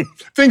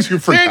 Things you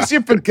forgot. Things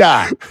you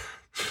forgot.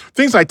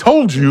 Things I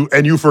told you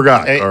and you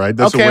forgot. All right.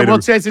 That's okay, a way we'll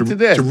change it to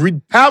this.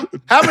 How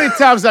many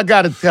times I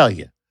got to tell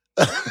you?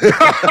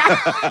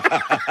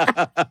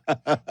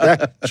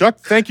 Chuck,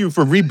 thank you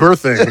for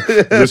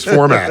rebirthing this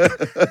format.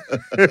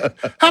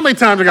 How many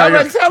times I got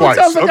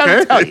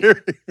to tell you?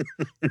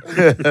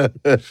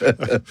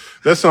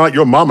 That's not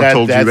your mama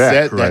told you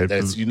that, right?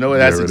 That's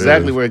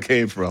exactly where it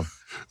came from.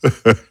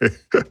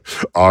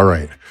 All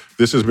right.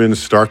 This has been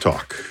Star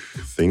Talk.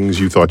 Things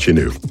you thought you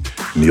knew.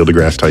 Neil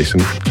deGrasse Tyson,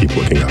 keep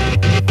looking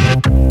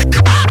up.